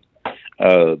morning.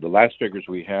 The last figures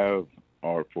we have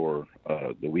are for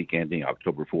the week ending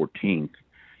October 14th,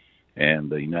 and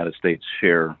the United States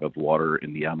share of water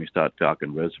in the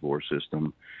Amistad-Talcon Reservoir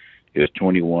system is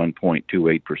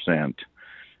 21.28%,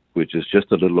 which is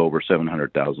just a little over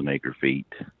 700,000 acre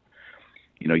feet.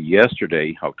 You know,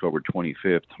 yesterday, October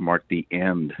 25th, marked the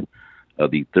end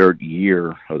of the third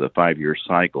year of the 5-year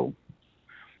cycle,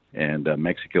 and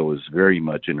Mexico is very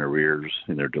much in arrears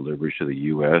in their deliveries to the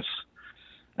U.S.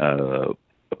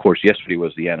 Of course, yesterday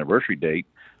was the anniversary date,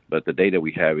 but the data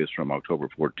we have is from October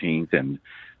 14th, and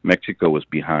Mexico was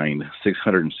behind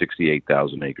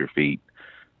 668,000 acre feet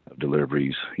of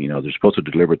deliveries. You know, they're supposed to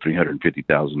deliver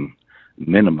 350,000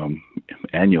 minimum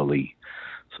annually,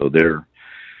 so they're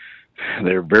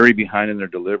very behind in their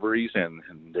deliveries, and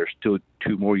there's still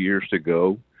 2 more years to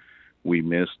go. We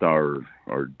missed our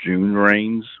June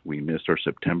rains. We missed our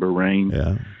September rains.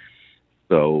 Yeah.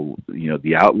 So, you know,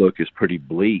 the outlook is pretty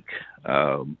bleak.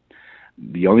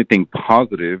 The only thing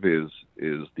positive is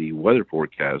the weather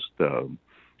forecast.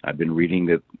 I've been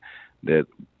reading that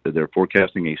they're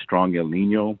forecasting a strong El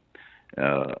Nino.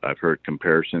 I've heard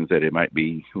comparisons that it might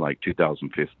be like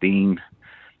 2015.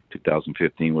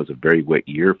 2015 was a very wet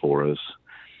year for us,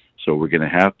 so we're going to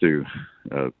have to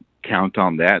count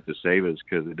on that to save us,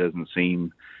 because it doesn't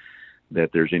seem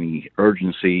that there's any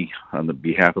urgency on the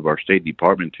behalf of our State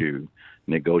Department to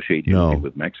negotiate anything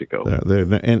with Mexico.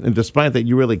 And despite that,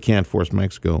 you really can't force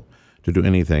Mexico to do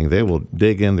anything. They will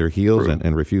dig in their heels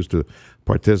and refuse to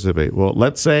participate. Well,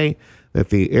 let's say that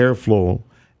the airflow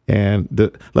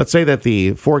and let's say that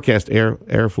the forecast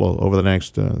airflow over the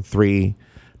next 3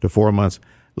 to 4 months,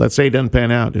 let's say it doesn't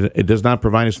pan out. It does not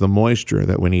provide us the moisture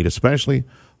that we need, especially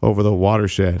over the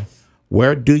watershed.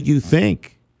 Where do you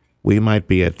think we might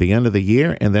be at the end of the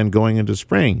year and then going into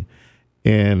spring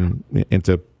and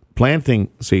into planting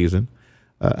season?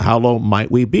 How low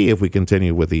might we be if we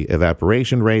continue with the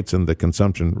evaporation rates and the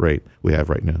consumption rate we have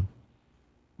right now?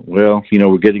 Well, you know,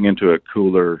 we're getting into a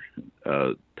cooler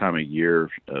time of year,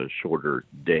 shorter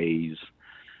days,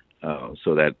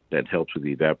 so that helps with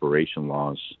the evaporation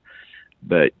loss.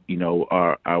 But, you know,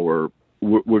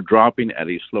 we're dropping at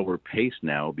a slower pace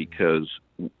now because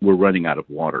we're running out of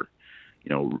water. You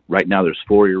know, right now there's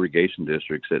 4 irrigation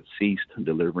districts that ceased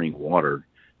delivering water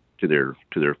to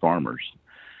their farmers.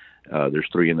 There's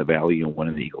 3 in the valley and 1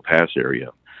 in the Eagle Pass area.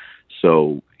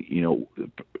 So, you know,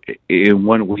 in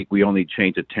 1 week we only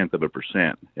changed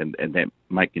 0.1%, and that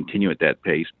might continue at that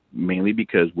pace, mainly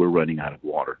because we're running out of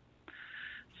water.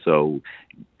 So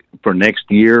for next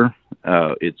year,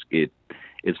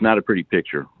 it's not a pretty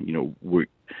picture. You know,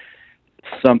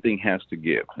 something has to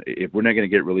give. If we're not going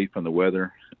to get relief from the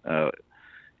weather,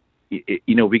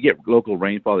 we get local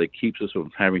rainfall that keeps us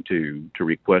from having to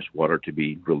request water to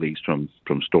be released from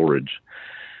storage.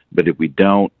 But if we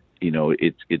don't,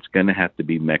 it's going to have to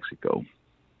be Mexico,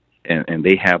 and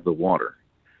they have the water.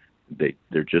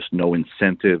 There's just no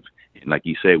incentive. And like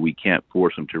you say, we can't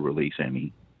force them to release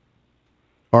any.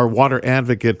 Our water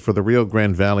advocate for the Rio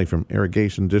Grande Valley from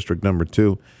Irrigation District Number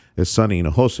 2 is Sonny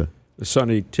Hinojosa.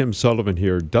 Sonny, Tim Sullivan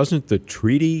here. Doesn't the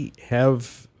treaty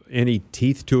have any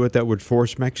teeth to it that would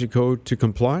force Mexico to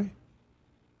comply?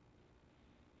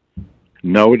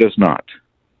 No, it does not.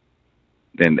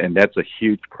 And that's a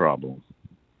huge problem.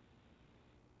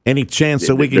 Any chance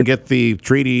that we can get the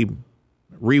treaty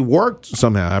reworked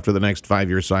somehow after the next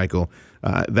 5-year cycle?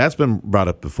 That's been brought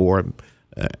up before.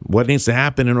 What needs to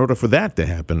happen in order for that to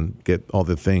happen? Get all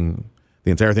the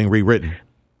entire thing rewritten.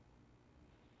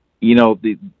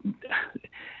 It's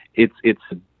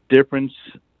a difference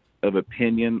of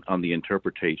opinion on the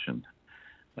interpretation.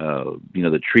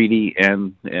 The treaty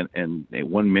and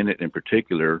 1 minute in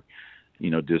particular,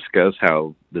 discuss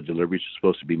how the deliveries are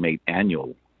supposed to be made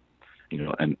annual.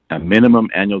 A minimum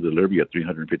annual delivery of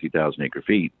 350,000 acre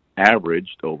feet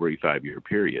averaged over a 5-year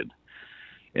period.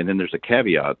 And then there's a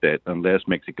caveat that unless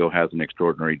Mexico has an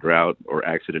extraordinary drought or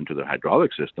accident to the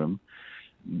hydraulic system,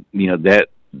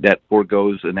 that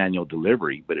foregoes an annual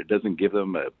delivery, but it doesn't give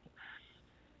them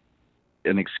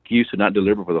an excuse to not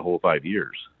deliver for the whole 5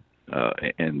 years.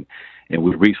 And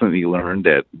we recently learned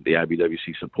that the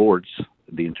IBWC supports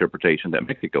the interpretation that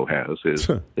Mexico has, is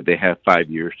that they have 5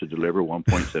 years to deliver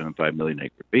 1.75 million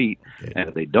acre feet. Okay. And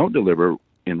if they don't deliver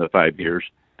in the 5 years,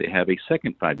 they have a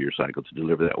second 5-year cycle to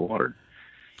deliver that water.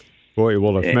 Boy,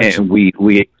 well, and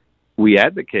we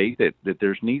advocate that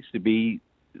there needs to be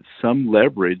some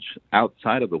leverage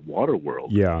outside of the water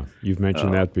world. Yeah, you've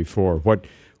mentioned that before. What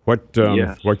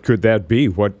could that be?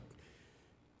 What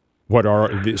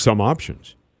are some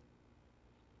options?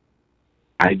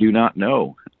 I do not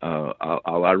know.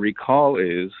 All I recall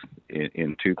is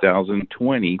in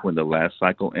 2020, when the last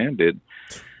cycle ended,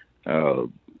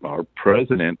 our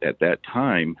president at that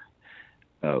time,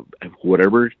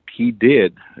 whatever he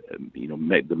did,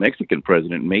 the Mexican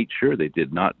president made sure they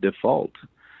did not default.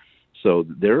 So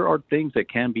there are things that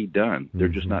can be done. They're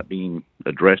just not being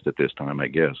addressed at this time, I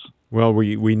guess. Well,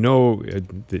 we know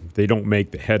they don't make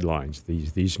the headlines,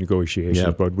 these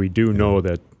negotiations, but we do know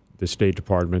that the State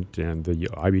Department and the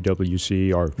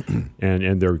IBWC are,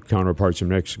 and their counterparts in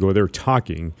Mexico, they're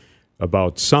talking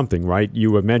about something, right?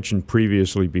 You have mentioned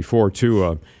previously before,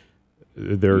 too,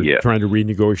 they're trying to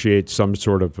renegotiate some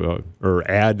sort of, or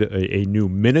add a new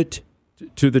minute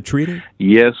to the treaty?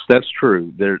 Yes, that's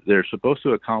true. They're supposed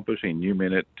to accomplish a new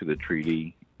minute to the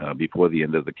treaty before the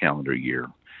end of the calendar year.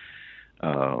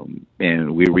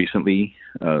 And we recently,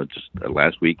 just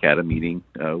last week, had a meeting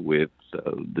with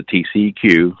the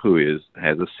TCEQ, who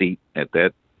has a seat at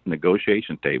that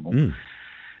negotiation table.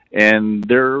 And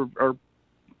there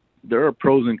are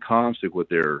pros and cons to what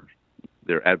they're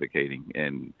advocating,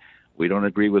 and we don't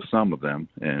agree with some of them.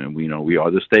 And we know we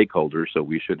are the stakeholders, so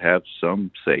we should have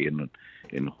some say in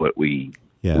what we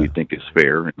think is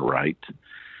fair and right.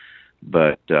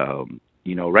 But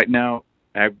right now,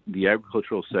 the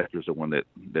agricultural sector is the one that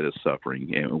is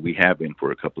suffering, and we have been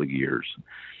for a couple of years.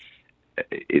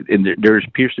 And there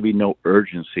appears to be no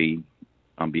urgency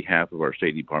on behalf of our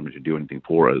State Department to do anything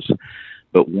for us.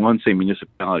 But once a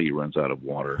municipality runs out of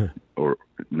water, or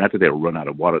not that they'll run out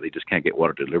of water, they just can't get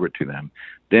water delivered to them,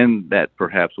 then that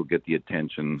perhaps will get the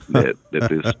attention that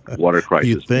this water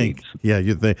crisis needs. Yeah,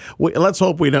 you think. Let's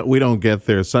hope we don't get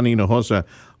there. Sonny Hinojosa,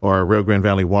 our Rio Grande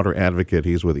Valley water advocate,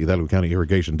 he's with Hidalgo County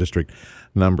Irrigation District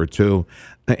Number 2.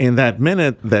 In that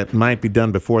minute, that might be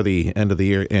done before the end of the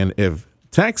year, and if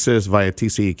Texas, via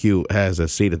TCEQ, has a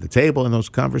seat at the table in those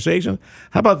conversations,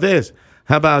 how about this?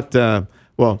 How about,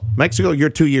 Mexico, you're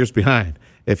 2 years behind.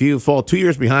 If you fall 2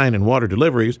 years behind in water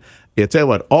deliveries, you tell you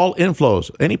what, all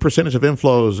inflows, any percentage of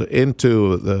inflows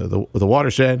into the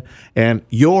watershed and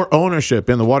your ownership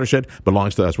in the watershed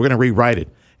belongs to us. We're going to rewrite it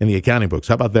in the accounting books.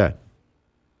 How about that?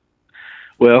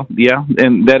 Well, yeah,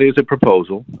 and that is a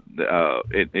proposal.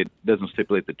 It doesn't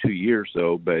stipulate the 2 years,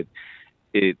 though, but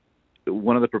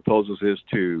one of the proposals is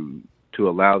to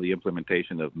allow the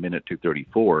implementation of Minute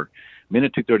 234.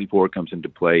 Minute 234 comes into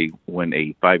play when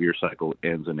a 5-year cycle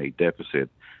ends in a deficit.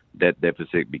 That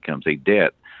deficit becomes a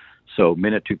debt. So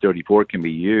Minute 234 can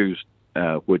be used,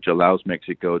 which allows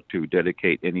Mexico to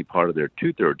dedicate any part of their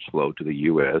 2/3 flow to the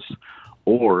U.S.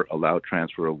 or allow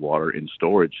transfer of water in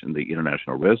storage in the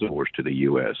international reservoirs to the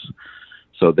U.S.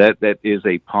 So that is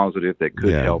a positive that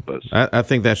could help us. I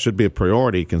think that should be a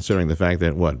priority, considering the fact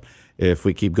that if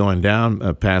we keep going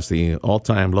down past the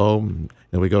all-time low,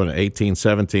 and we go to 18,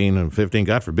 17, and 15,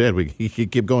 God forbid, we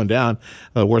keep going down,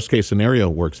 worst-case scenario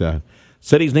works out.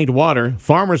 Cities need water,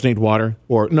 farmers need water,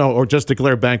 or just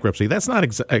declare bankruptcy. That's not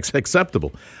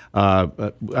acceptable.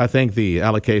 I think the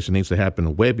allocation needs to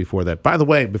happen way before that. By the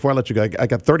way, before I let you go, I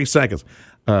got 30 seconds,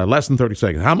 less than 30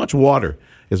 seconds. How much water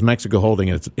is Mexico holding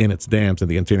in its dams in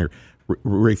the interior,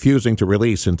 refusing to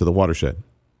release into the watershed?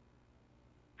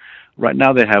 Right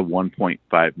now, they have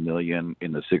 1.5 million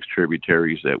in the 6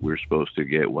 tributaries that we're supposed to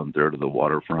get 1/3 of the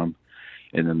water from,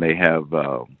 and then they have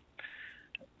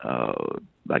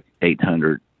like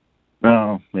 800,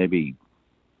 maybe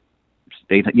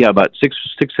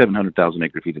 700,000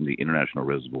 acre feet in the international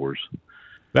reservoirs.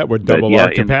 That would double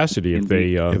our capacity if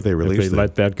they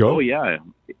let that go. Oh yeah,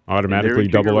 automatically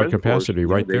double our capacity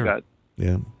right there. Got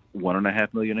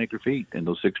 1.5 million acre feet in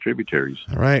those 6 tributaries.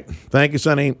 All right. Thank you,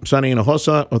 Sonny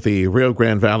Hinojosa, with the Rio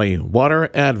Grande Valley Water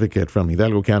Advocate from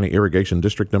Hidalgo County Irrigation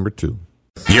District Number 2.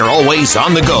 You're always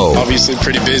on the go. Obviously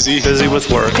pretty busy. Busy with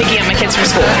work. Picking up my kids from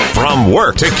school. From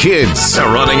work to kids to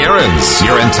running errands,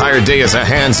 your entire day is a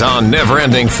hands-on,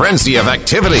 never-ending frenzy of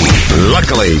activity.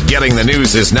 Luckily, getting the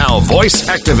news is now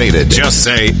voice-activated. Just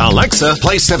say, Alexa,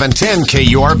 play 710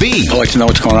 KURV. I like to know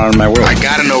what's going on in my world. I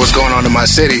gotta know what's going on in my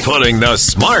city. Putting the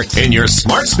smart in your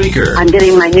smart speaker. I'm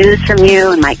getting my news from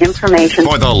you and my information.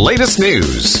 For the latest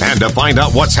news and to find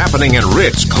out what's happening in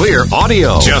rich, clear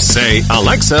audio, just say,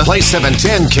 Alexa, play 710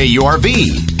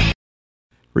 KURV.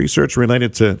 Research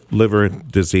related to liver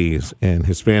disease in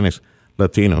Hispanics,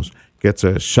 Latinos gets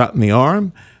a shot in the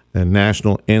arm. The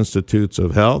National Institutes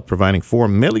of Health providing $4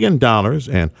 million,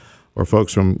 and or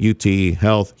folks from UT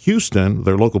Health Houston,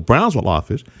 their local Brownsville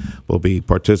office, will be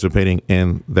participating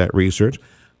in that research.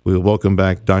 We will welcome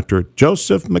back Dr.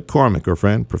 Joseph McCormick, our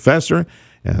friend, professor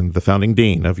and the founding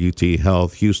dean of UT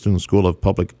Health Houston School of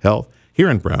Public Health here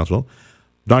in Brownsville.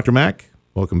 Dr. Mack,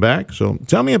 welcome back. So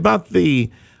tell me about the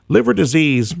liver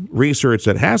disease research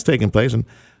that has taken place and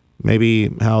maybe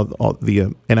how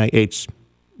the NIH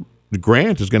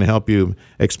grant is going to help you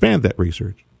expand that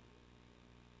research.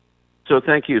 So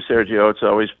thank you, Sergio. It's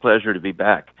always a pleasure to be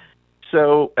back.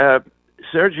 So,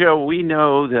 Sergio, we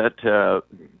know that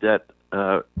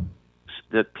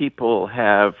that people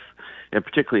have, and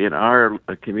particularly in our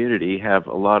community, have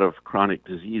a lot of chronic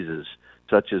diseases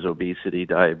such as obesity,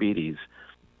 diabetes.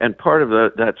 And part of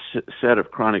that set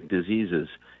of chronic diseases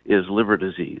is liver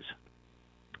disease.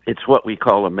 It's what we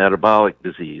call a metabolic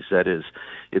disease. That is,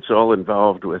 it's all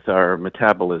involved with our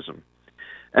metabolism.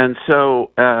 And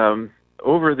so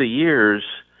over the years,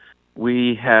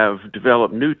 we have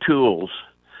developed new tools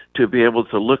to be able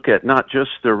to look at not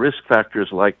just the risk factors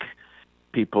like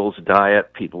people's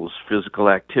diet, people's physical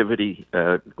activity,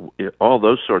 all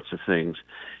those sorts of things.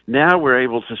 Now we're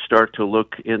able to start to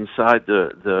look inside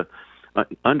the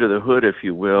under the hood, if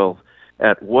you will,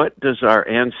 at what does our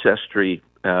ancestry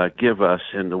give us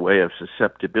in the way of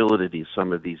susceptibility to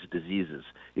some of these diseases,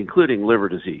 including liver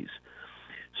disease.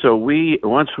 So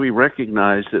once we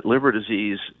recognized that liver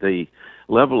disease, the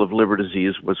level of liver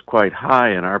disease was quite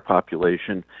high in our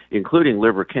population, including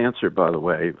liver cancer, by the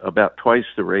way, about twice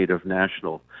the rate of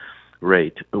national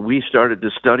rate. We started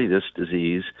to study this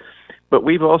disease, but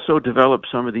we've also developed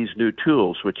some of these new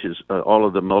tools, which is all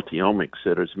of the multiomics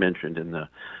that is mentioned in the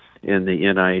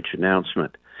NIH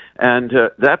announcement. And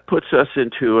that puts us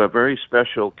into a very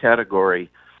special category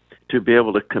to be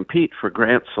able to compete for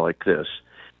grants like this.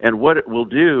 And what it will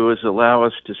do is allow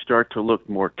us to start to look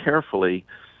more carefully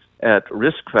at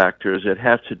risk factors that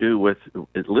have to do with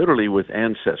literally with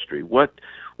ancestry. What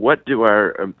do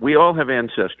we all have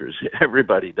ancestors,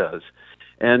 everybody does,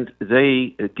 and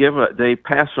they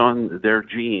pass on their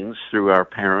genes through our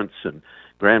parents and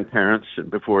grandparents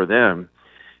and before them.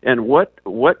 And what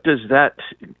does that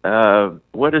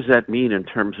mean in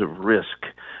terms of risk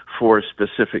for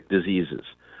specific diseases?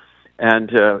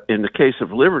 And in the case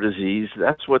of liver disease,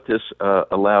 that's what this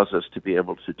allows us to be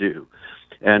able to do.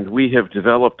 And we have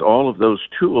developed all of those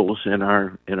tools in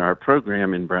our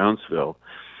program in Brownsville.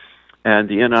 And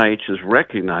the NIH has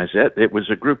recognized that. It was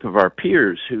a group of our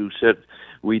peers who said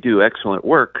we do excellent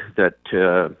work that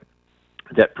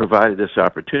provided this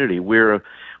opportunity.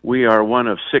 We are one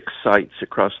of 6 sites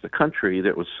across the country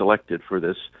that was selected for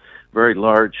this very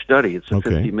large study. It's a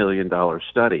 $50 million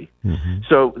study. Mm-hmm.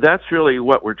 So that's really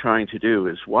what we're trying to do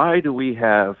is why do we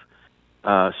have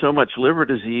so much liver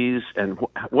disease, and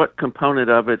what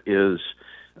component of it is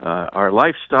our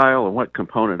lifestyle, and what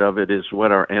component of it is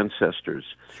what our ancestors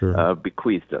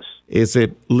bequeathed us. Is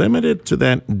it limited to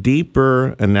that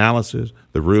deeper analysis,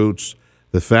 the roots,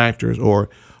 the factors, or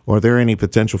are there any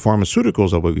potential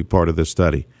pharmaceuticals that would be part of this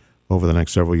study? over the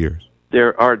next several years.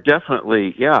 There are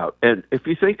definitely, yeah. And if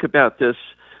you think about this,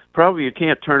 probably you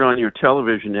can't turn on your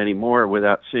television anymore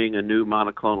without seeing a new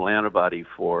monoclonal antibody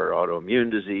for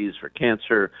autoimmune disease, for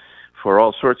cancer, for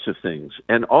all sorts of things.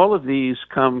 And all of these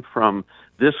come from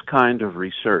this kind of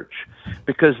research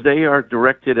because they are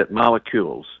directed at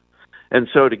molecules. And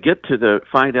so to get to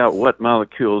find out what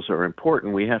molecules are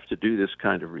important, we have to do this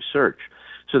kind of research.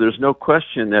 So there's no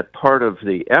question that part of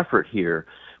the effort here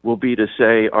will be to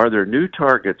say, are there new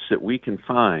targets that we can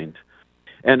find?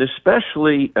 And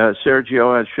especially,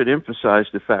 Sergio, I should emphasize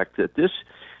the fact that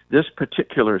this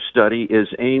particular study is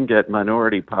aimed at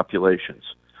minority populations.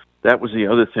 That was the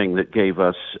other thing that gave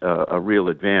us a real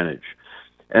advantage.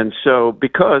 And so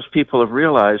because people have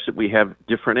realized that we have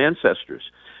different ancestors,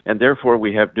 and therefore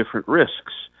we have different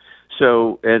risks.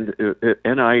 So, and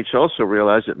NIH also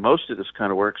realized that most of this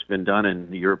kind of work's been done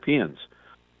in the Europeans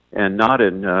and not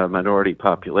in minority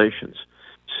populations.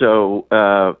 So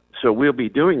we'll be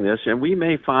doing this, and we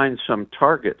may find some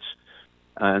targets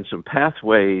and some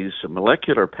pathways, some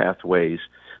molecular pathways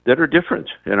that are different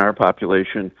in our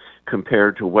population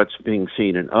compared to what's being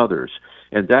seen in others.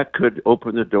 And that could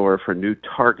open the door for new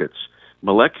targets,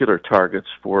 molecular targets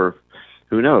for,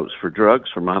 who knows, for drugs,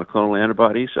 for monoclonal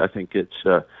antibodies. I think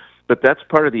but that's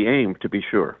part of the aim, to be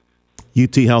sure.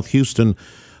 UT Health Houston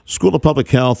School of Public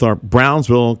Health, our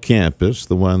Brownsville campus,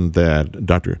 the one that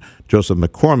Dr. Joseph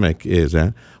McCormick is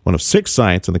at, one of 6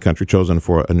 sites in the country chosen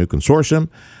for a new consortium,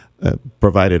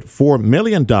 provided $4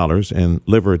 million in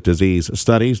liver disease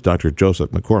studies. Dr.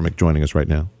 Joseph McCormick joining us right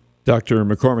now. Dr.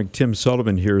 McCormick, Tim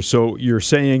Sullivan here. So you're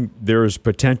saying there's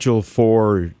potential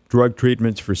for drug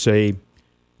treatments for, say,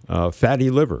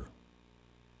 fatty liver?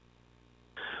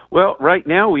 Well, right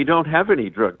now we don't have any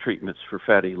drug treatments for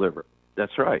fatty liver.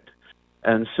 That's right.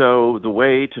 And so the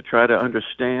way to try to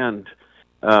understand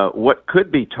what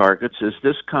could be targets is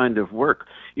this kind of work.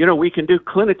 You know, we can do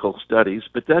clinical studies,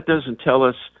 but that doesn't tell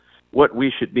us what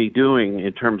we should be doing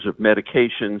in terms of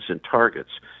medications and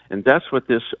targets. And that's what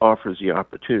this offers the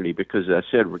opportunity, because as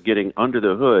I said, we're getting under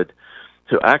the hood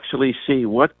to actually see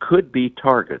what could be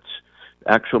targets,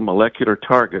 actual molecular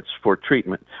targets for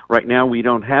treatment. Right now, we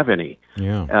don't have any.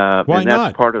 Yeah. Why and that's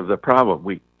not? part of the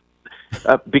problem.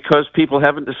 Because people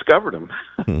haven't discovered them.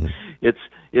 It's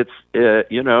I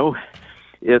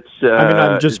mean,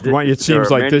 I'm just. It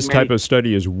seems like this type of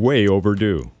study is way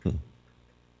overdue.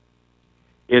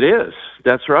 It is.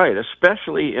 That's right.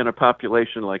 Especially in a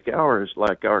population like ours,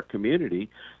 like our community,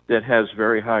 that has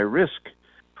very high risk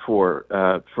for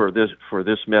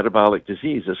this metabolic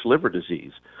disease, this liver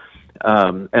disease,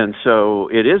 and so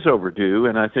it is overdue.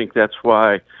 And I think that's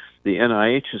why the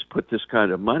NIH has put this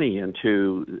kind of money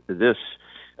into this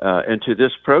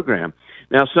program.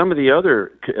 Now, some of the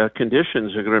other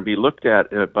conditions are going to be looked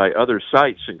at by other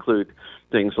sites, include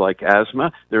things like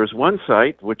asthma. There's one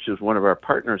site, which is one of our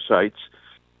partner sites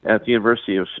at the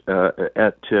University of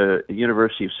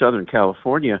Southern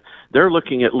California. They're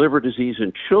looking at liver disease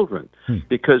in children,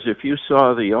 because if you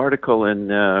saw the article in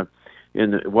the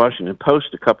Washington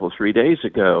Post a couple of 3 days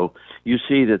ago, you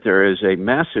see that there is a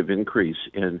massive increase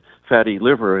in fatty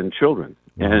liver in children.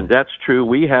 Wow. And that's true.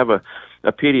 We have a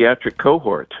pediatric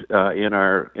cohort in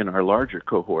our larger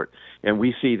cohort, and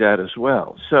we see that as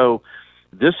well. So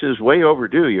this is way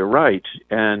overdue, you're right,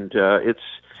 and it's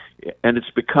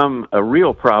become a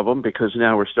real problem because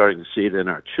now we're starting to see it in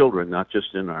our children, not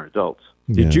just in our adults.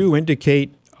 Did you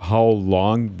indicate how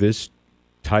long this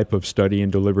type of study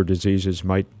into liver diseases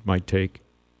might take?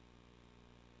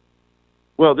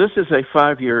 Well, this is a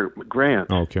 5-year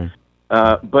grant. Okay.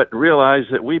 But realize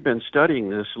that we've been studying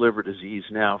this liver disease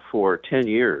now for 10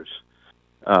 years.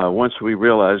 Once we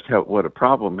realized what a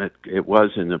problem it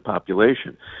was in the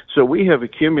population. So we have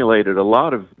accumulated a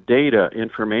lot of data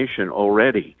information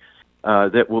already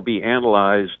that will be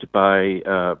analyzed by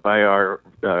our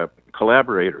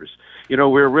collaborators. You know,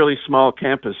 we're a really small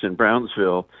campus in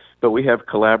Brownsville, but we have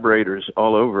collaborators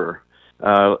all over,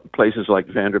 places like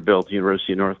Vanderbilt,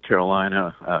 University of North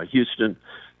Carolina, Houston.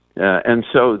 And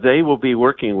so they will be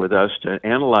working with us to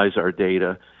analyze our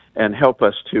data and help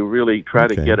us to really try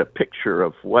to get a picture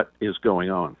of what is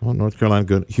going on. Well, North Carolina,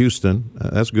 good. Houston,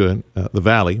 that's good. The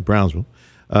Valley, Brownsville.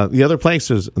 The other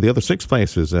places, the other 6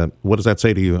 places, what does that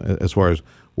say to you as far as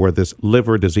where this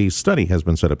liver disease study has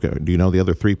been set up? Do you know the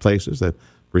other 3 places that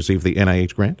received the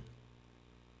NIH grant?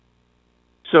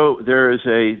 So there is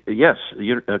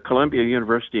Columbia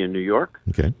University in New York,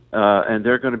 and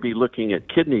they're going to be looking at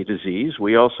kidney disease.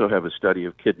 We also have a study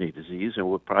of kidney disease, and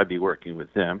we'll probably be working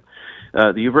with them.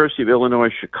 The University of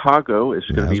Illinois Chicago is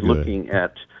going to be looking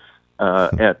at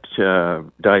at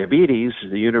diabetes,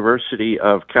 the University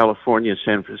of California,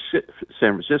 San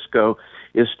Francisco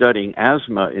is studying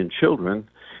asthma in children,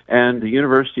 and the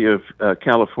University of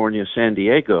California, San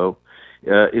Diego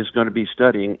is going to be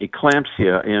studying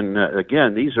eclampsia.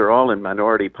 Again, these are all in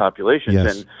minority populations,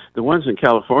 Yes. and the ones in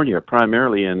California are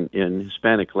primarily in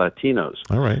Hispanic Latinos.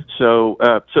 All right. So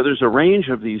there's a range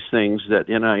of these things that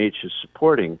NIH is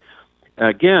supporting.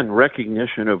 Again,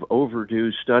 recognition of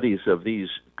overdue studies of these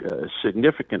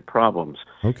significant problems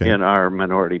in our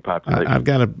minority population. I've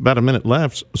got about a minute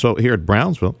left. So here at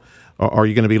Brownsville, are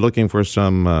you going to be looking for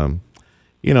some,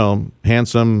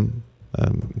 handsome,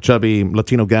 chubby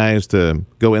Latino guys to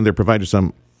go in there, provide you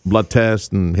some blood tests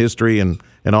and history and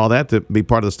all that to be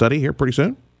part of the study here pretty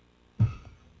soon?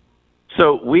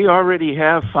 So we already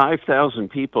have 5,000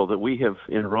 people that we have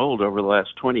enrolled over the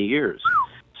last 20 years.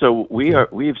 So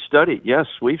we've studied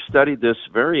this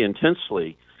very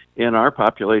intensely in our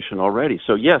population already.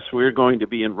 So yes, we're going to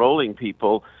be enrolling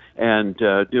people and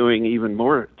doing even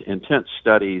more intense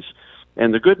studies.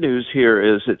 And the good news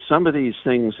here is that some of these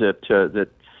things that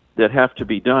have to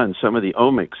be done, some of the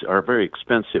omics are very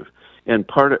expensive, and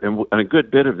a good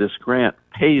bit of this grant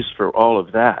pays for all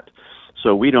of that.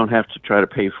 So we don't have to try to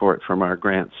pay for it from our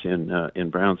grants in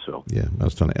Brownsville. Yeah, I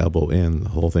was trying to elbow in the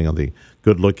whole thing on the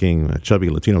good-looking,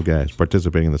 chubby Latino guys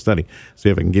participating in the study. See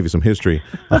if I can give you some history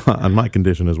on my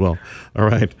condition as well. All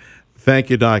right.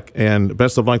 Thank you, Doc, and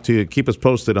best of luck to you. Keep us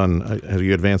posted on how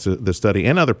you advance the study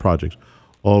and other projects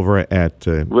over at...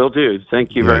 Will do.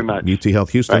 Thank you very much. UT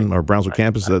Health Houston, our Brownsville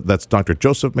campus. That's Dr.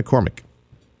 Joseph McCormick.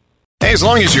 Hey, as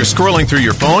long as you're scrolling through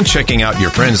your phone, checking out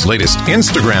your friend's latest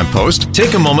Instagram post,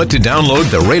 take a moment to download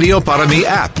the Radio Para Mi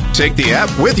app. Take the app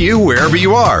with you wherever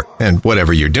you are and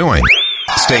whatever you're doing.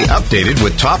 Stay updated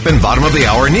with top and bottom of the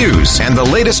hour news and the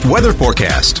latest weather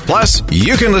forecast. Plus,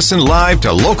 you can listen live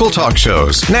to local talk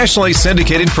shows, nationally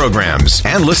syndicated programs,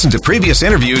 and listen to previous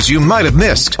interviews you might have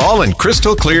missed, all in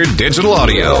crystal clear digital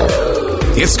audio.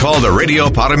 It's called the Radio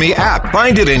Para Mi app.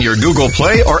 Find it in your Google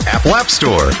Play or Apple App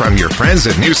Store from your friends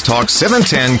at News Talk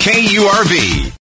 710 KURV.